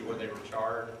you can see where they were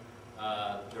charred.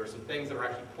 There were some things that were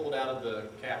actually pulled out of the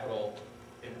Capitol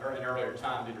in an earlier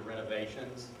time due to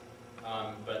renovations.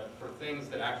 But for things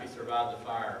that actually survived the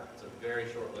fire, it's a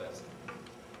very short list.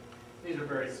 These are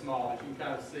very small. As you can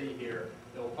kind of see here,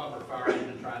 they'll pump a fire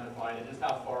engine trying to find it, just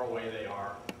how far away they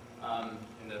are.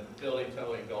 And the building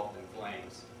totally engulfed in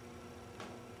flames.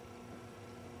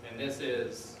 And this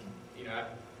is, you know,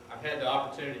 I've had the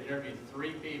opportunity to interview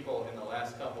 3 people in the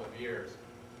last couple of years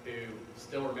who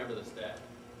still remember this day.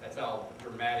 That's how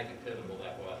dramatic and pivotal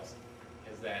that was.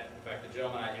 Is that, in fact, the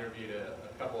gentleman I interviewed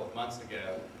a couple of months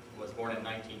ago was born in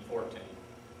 1914.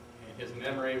 And his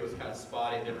memory was kind of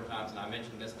spotty at different times, and I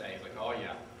mentioned this day. He's like, oh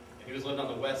yeah. And he was living on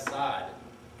the west side,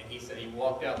 and he said he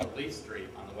walked out to Lee Street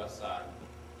on the west side,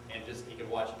 and just he could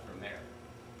watch it from there.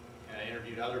 And I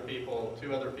interviewed other people,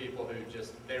 2 other people who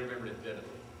just, they remembered it vividly.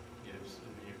 You know,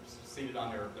 seated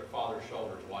on their father's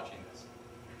shoulders watching this.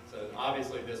 So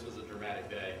obviously this was a dramatic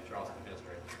day in Charleston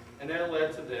history. And then it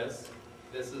led to this.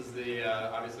 This is the,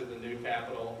 obviously the new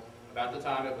Capitol. About the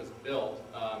time it was built,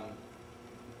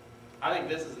 I think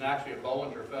this is actually a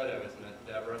Bollinger photo, isn't it,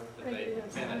 Deborah? That they I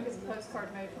think it's a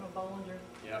postcard made from a Bollinger.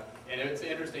 Yeah, and it's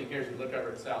interesting here as you look over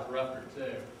at South Ruffner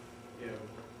too. You know,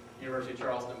 University of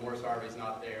Charleston, Morris Harvey's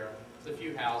not there. There's a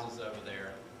few houses over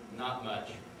there, not much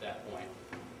at that point.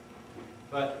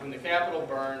 But when the Capitol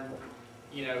burned,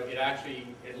 you know,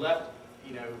 it left,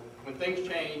 you know, when things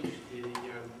change, you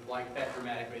know, like that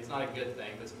dramatically, it's not a good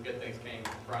thing, but some good things came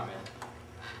from it.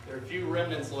 There are a few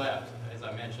remnants left, as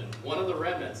I mentioned. One of the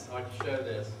remnants, I'd like to show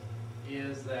this,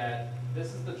 is that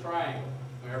this is the triangle.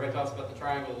 When everybody talks about the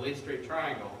triangle, the Lee Street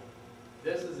Triangle,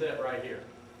 this is it right here.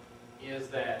 Is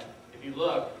that, if you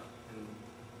look, and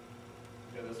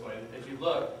go this way, as you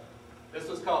look, this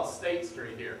was called State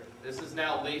Street here. This is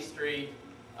now Lee Street,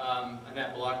 and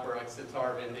that block where like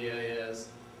Sitar of India is.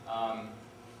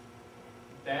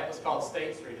 That was called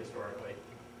State Street historically.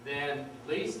 Then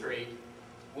Lee Street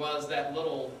was that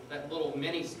little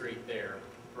mini street there,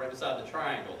 right beside the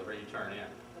triangle where you turn in.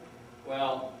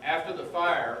 Well, after the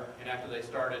fire and after they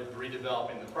started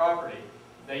redeveloping the property,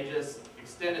 they just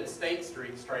extended State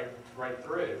Street right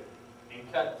through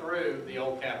and cut through the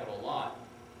old Capitol lot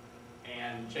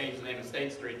and changed the name of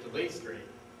State Street to Lee Street.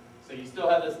 So you still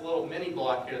have this little mini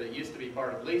block here that used to be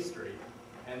part of Lee Street,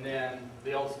 and then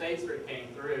the old State Street came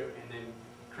through and then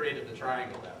created the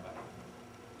triangle that way.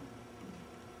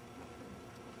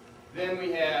 Then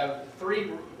we have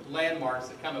 3 landmarks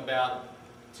that come about,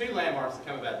 2 landmarks that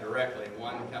come about directly, and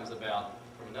one that comes about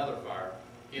from another fire,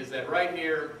 is that right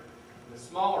here, the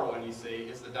smaller one you see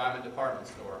is the Diamond Department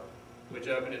Store, which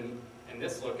opened in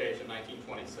this location in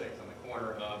 1926 on the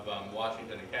corner of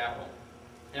Washington and Capitol.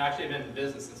 It actually had been in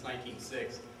business since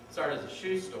 1906. It started as a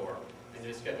shoe store and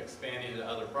just kept expanding into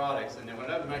other products. And then when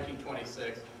it opened in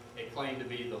 1926, it claimed to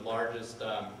be the largest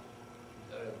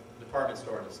department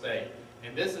store in the state.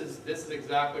 And this is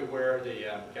exactly where the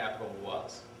Capitol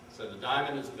was. So the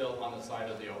Diamond is built on the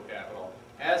site of the old Capitol,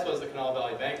 as was the Kanawha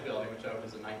Valley Bank building, which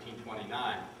opens in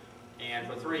 1929. And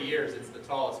for 3 years, it's the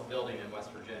tallest building in West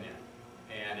Virginia.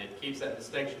 And it keeps that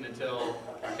distinction until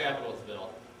our Capitol is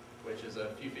built, which is a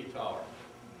few feet taller.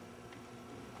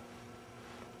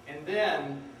 And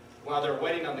then, while they're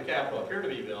waiting on the Capitol appear to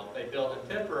be built, they built a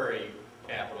temporary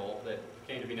Capitol that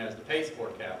came to be known as the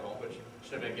Pasteboard Capitol, which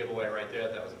should have been a giveaway right there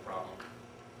if that was a problem.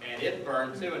 And it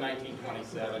burned too in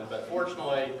 1927, but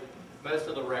fortunately, most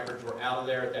of the records were out of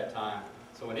there at that time.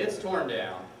 So when it's torn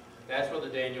down, that's where the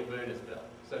Daniel Boone is built.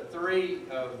 So 3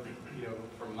 of, you know,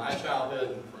 from my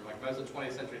childhood and from like most of the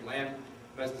 20th century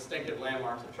most distinctive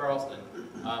landmarks of Charleston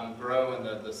grow in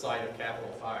the site of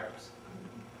Capitol fires.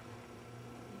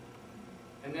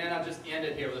 And then I'll just end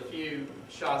it here with a few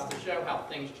shots to show how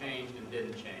things changed and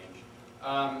didn't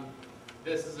change.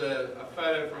 This is a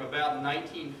photo from about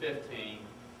 1915,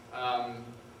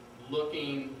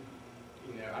 looking,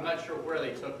 I'm not sure where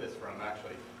they took this from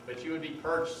actually, but you would be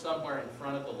perched somewhere in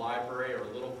front of the library or a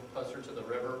little closer to the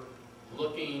river,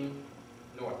 looking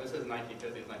north. This is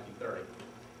 1950s, 1930,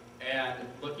 and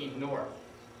looking north.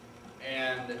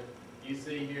 And you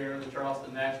see here the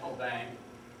Charleston National Bank,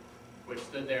 which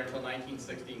stood there until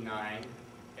 1969,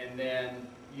 and then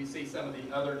you see some of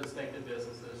the other distinctive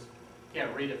businesses.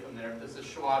 Can't read it from there. This is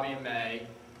Schwab and May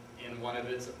in one of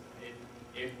its,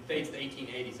 it dates to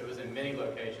 1880, so it was in many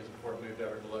locations before it moved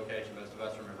over to the location most of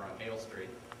us remember on Hale Street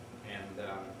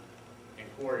and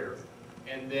Courier.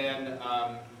 And then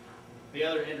the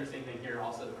other interesting thing here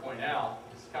also to point out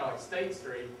is kind of like State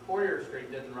Street, Courier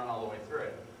Street didn't run all the way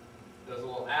through. There's a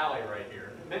little alley right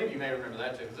here. Many of you may remember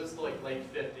that too, because this is like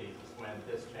late 50s is when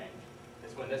this changed.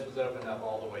 It's when this was opened up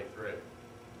all the way through.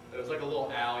 There was like a little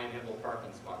alley and had little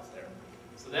parking spots there.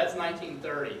 So that's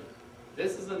 1930.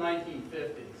 This is the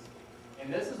 1950s.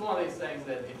 And this is one of these things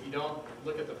that if you don't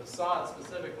look at the facade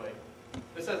specifically,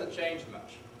 this hasn't changed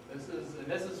much. This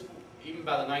is even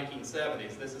by the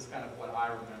 1970s, this is kind of what I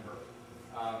remember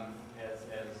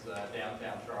as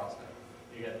downtown Charleston.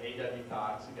 You got A.W.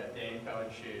 Cox, you got Dan Cohen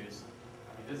Shoes.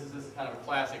 I mean, this is kind of a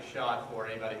classic shot for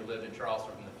anybody who lived in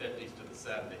Charleston from the 50s to the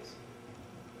 70s.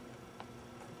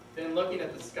 Then looking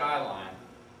at the skyline,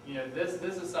 this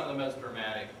is some of the most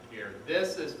dramatic here.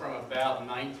 This is from about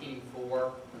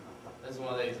 1904. This is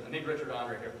one of these. I need Richard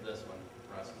Andre here for this one.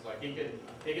 Russ, it's like he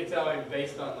could tell me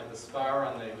based on like the spire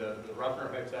on the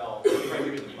Ruffner Hotel, right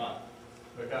here in the month,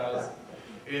 because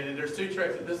there's two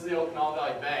tricks. This is the old Kanawha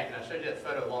Valley Bank, and I showed you that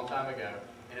photo a long time ago,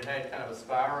 and it had kind of a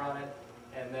spire on it,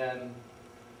 and then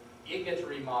it gets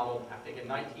remodeled, I think in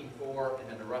 1904, and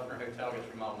then the Ruffner Hotel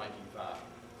gets remodeled in 1905. So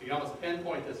you can almost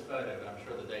pinpoint this photo, but I'm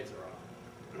sure the dates are wrong.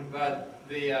 But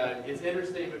it's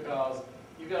interesting because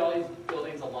you've got all these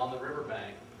buildings along the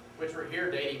riverbank, which were here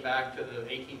dating back to the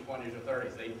 1820s or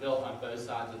 30s. They built on both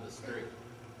sides of the street.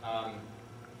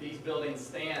 These buildings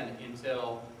stand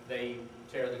until they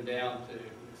tear them down to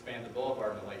expand the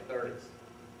boulevard in the late 30s.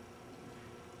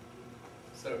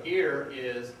 So here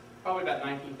is probably about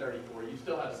 1934. You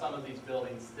still have some of these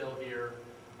buildings still here.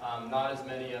 Not as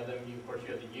many of them. Of course,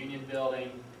 you have the Union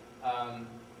Building.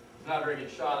 It's not a very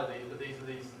good shot of these, but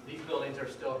these buildings are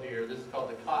still here. This is called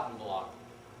the Cotton Block.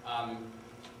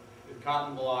 The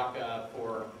Cotton Block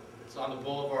it's on the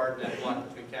boulevard, that block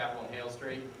between Capitol and Hale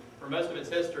Street. For most of its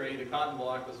history, the Cotton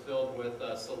Block was filled with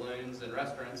saloons and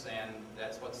restaurants, and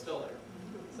that's what's still there.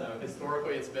 So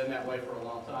historically, it's been that way for a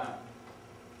long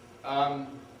time.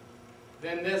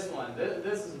 Then this one,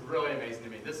 this is really amazing to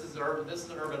me. This is urban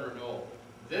renewal.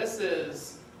 This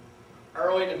is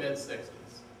early to mid 60s.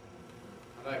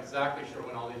 I'm not exactly sure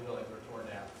when all these buildings were torn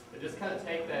down, but just kind of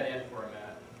take that in for a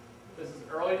minute. This is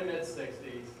early to mid 60s.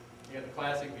 You got the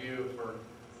classic view for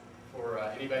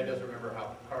anybody who doesn't remember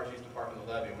how cars used to park on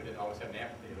the levee, and we didn't always have an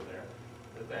amphitheater there.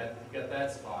 But you got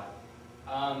that spot.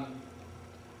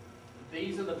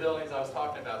 These are the buildings I was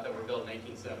talking about that were built in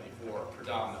 1874,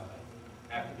 predominantly,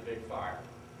 after the big fire.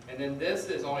 And then this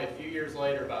is only a few years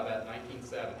later, about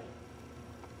 1970.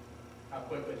 How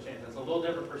quickly it changed. It's a little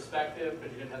different perspective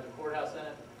because you didn't have the courthouse in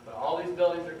it, but all these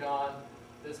buildings are gone.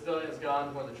 This building is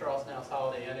gone where the Charleston House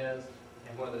Holiday Inn is,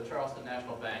 and where the Charleston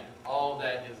National Bank. All of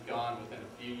that is gone within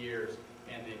a few years,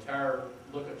 and the entire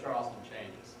look of Charleston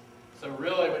changes. So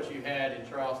really what you had in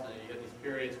Charleston, you had these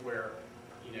periods where,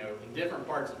 in different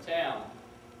parts of town,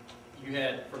 you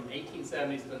had from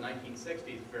 1870s to the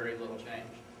 1960s very little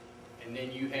change. And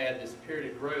then you had this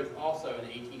period of growth also in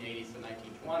the 1880s to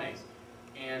 1920s.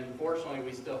 And fortunately,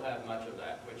 we still have much of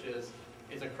that, which is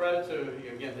a credit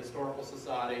to, again, historical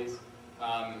societies.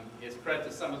 It's credit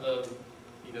to some of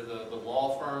the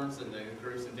law firms and the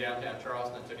groups in downtown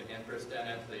Charleston that took an interest in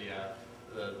it.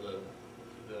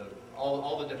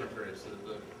 All the different groups,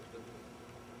 the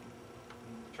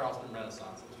Charleston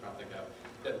Renaissance, I was trying to think of,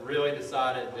 that really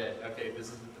decided that, okay, this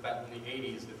is about in the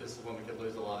 80s that this is when we could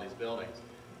lose a lot of these buildings.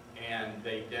 And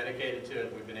they dedicated to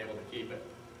it, we've been able to keep it.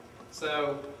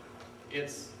 So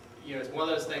it's one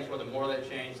of those things where the more they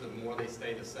change, the more they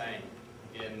stay the same,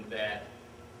 in that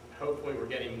hopefully we're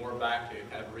getting more back to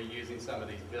kind of reusing some of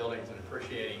these buildings and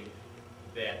appreciating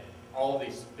that all of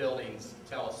these buildings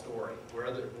tell a story,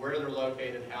 where they're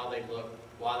located, how they look,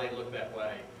 why they look that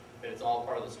way, that it's all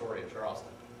part of the story of Charleston.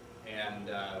 And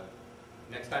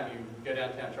next time you go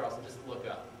downtown Charleston, just look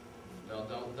up.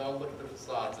 Don't look at the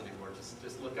facades anymore.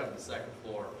 Just look up at the second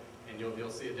floor, and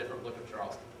you'll see a different look of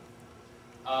Charleston.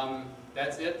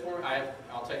 That's it for me.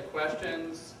 I'll take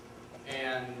questions,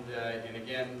 And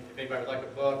again, if anybody would like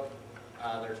a book,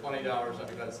 they're $20. I'll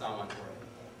be glad to sign one for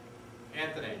you.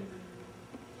 Anthony.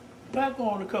 Back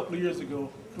on a couple of years ago,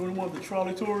 during one of the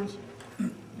trolley tours,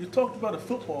 you talked about a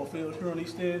football field here on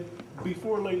East End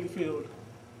before Lately Field,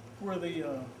 where the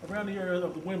around the area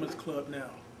of the women's club now.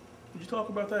 Did you talk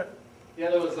about that?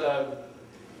 Yeah, that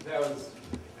was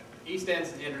East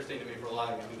End's interesting to me for a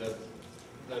lot of reasons.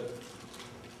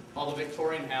 All the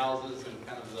Victorian houses and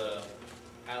kind of the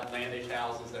outlandish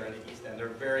houses that are in the East End, they're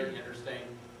very interesting.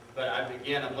 But I'm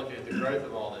looking at the growth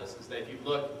of all this. Is that if you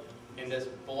look in this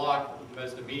block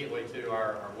most immediately to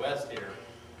our west here,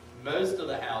 most of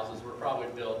the houses were probably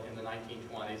built in the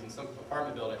 1920s, and some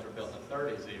apartment buildings were built in the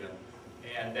 30s even.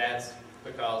 And that's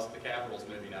because the capital's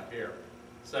moving up here.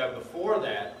 So before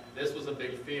that, this was a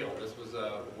big field. This was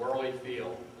a whirly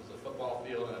field. It was a football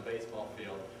field and a baseball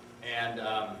field. And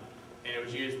it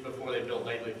was used before they built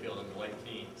Lately Field in the late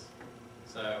teens.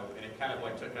 So, and it kind of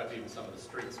like took up even some of the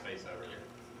street space over here.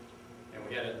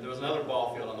 And there was another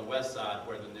ball field on the west side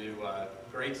where the new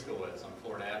grade school is on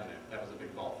Florida Avenue. That was a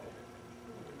big ball field.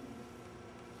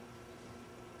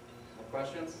 More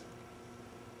questions?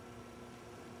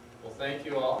 Well, thank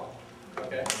you all.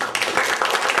 Okay.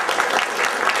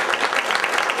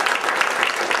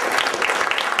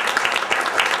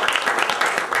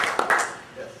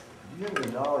 Yes. Do you have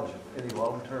any knowledge of any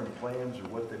long-term plans or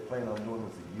what they plan on doing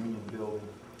with the Union Building?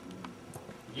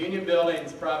 Union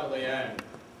Building's privately owned.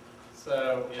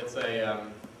 So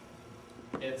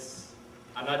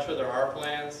I'm not sure there are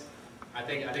plans. I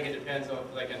think it depends on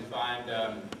if they can find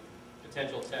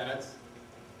potential tenants.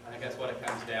 I think that's what it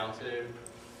comes down to.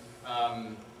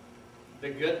 The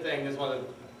good thing is one of the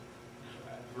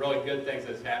really good things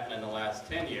that's happened in the last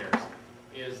 10 years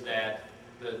is that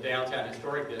the downtown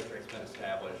historic district's been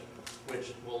established,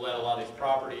 which will let a lot of these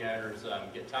property owners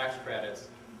get tax credits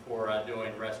for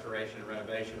doing restoration and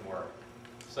renovation work.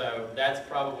 So that's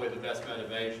probably the best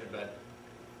motivation, but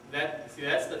that's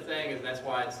the thing, and that's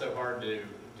why it's so hard to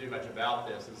do much about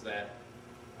this, is that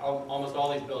almost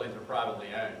all these buildings are privately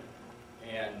owned,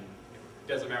 and it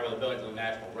doesn't matter whether the building's on the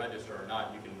National Register or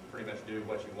not, you can pretty much do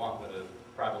what you want with a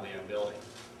privately owned building.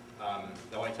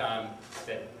 The only time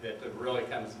that it really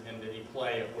comes into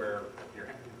play where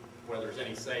there's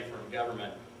any say from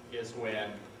government is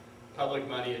when public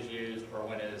money is used or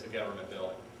when it is a government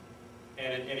building.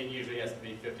 And it usually has to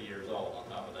be 50 years old on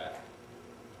top of that.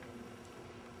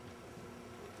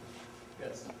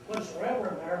 Yes? Was there ever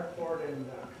an airport in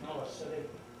Kanawha City?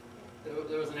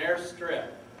 There was an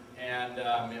airstrip, and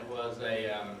it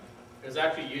was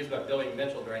actually used by Billy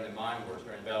Mitchell during the mine wars,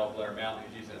 during the Battle of Blair Mountain.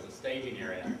 He was used as a staging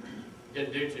area.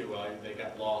 Didn't do too well. They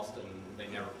got lost, and they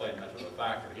never played much of a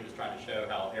factor. He was trying to show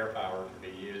how air power could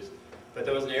be used. But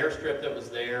there was an airstrip that was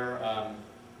there. In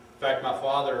fact, my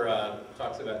father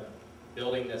talks about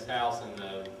building this house in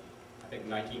I think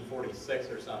 1946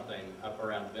 or something, up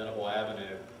around Venable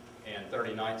Avenue and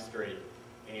 39th Street,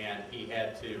 and he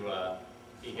had to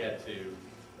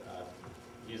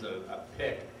use a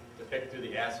pick to pick through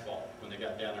the asphalt when they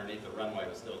got down underneath. The runway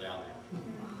was still down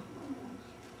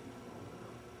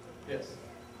there. Yes.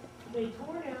 They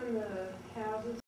tore down the houses